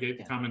to navigate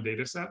the common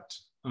data set.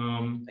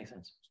 Makes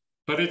sense.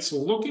 But it's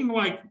looking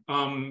like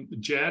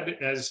Jed,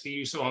 as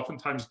he so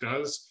oftentimes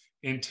does,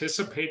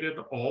 anticipated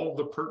all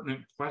the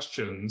pertinent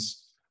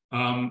questions.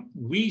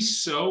 We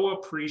so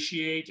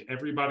appreciate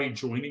everybody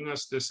joining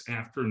us this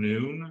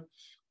afternoon.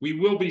 We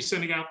will be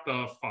sending out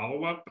the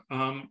follow-up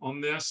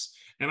on this.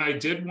 And I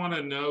did want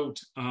to note,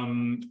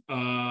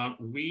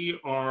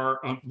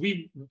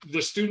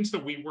 the students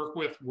that we work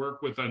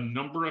with a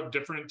number of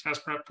different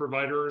test prep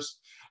providers.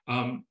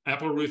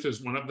 Appleroot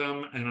is one of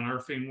them, and our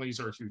families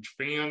are huge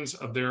fans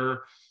of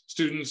their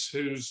students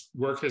whose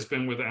work has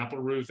been with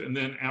Appleroot. And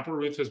then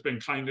Appleroot has been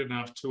kind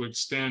enough to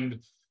extend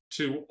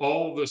to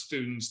all the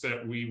students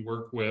that we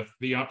work with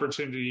the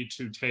opportunity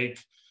to take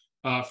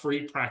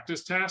free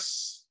practice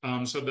tests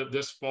so that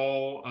this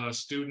fall a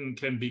student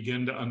can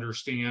begin to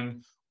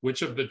understand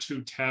which of the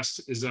two tests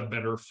is a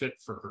better fit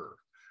for her.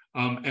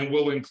 And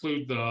we'll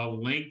include the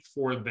link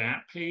for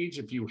that page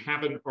if you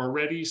haven't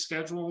already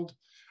scheduled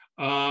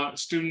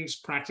students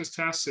practice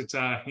tests. It's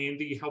a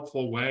handy,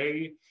 helpful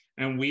way.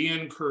 And we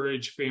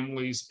encourage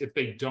families, if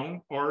they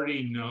don't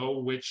already know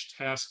which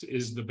test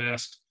is the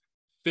best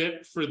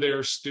fit for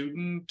their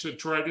student, to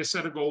try to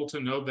set a goal to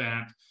know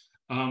that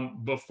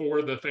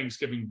before the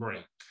Thanksgiving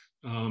break.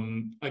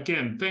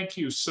 Again, thank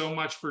you so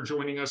much for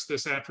joining us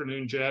this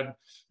afternoon, Jed.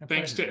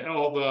 Thanks to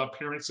all the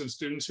parents and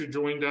students who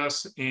joined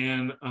us,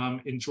 and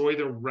enjoy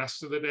the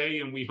rest of the day.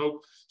 And we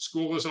hope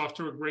school is off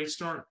to a great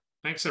start.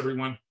 Thanks,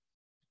 everyone.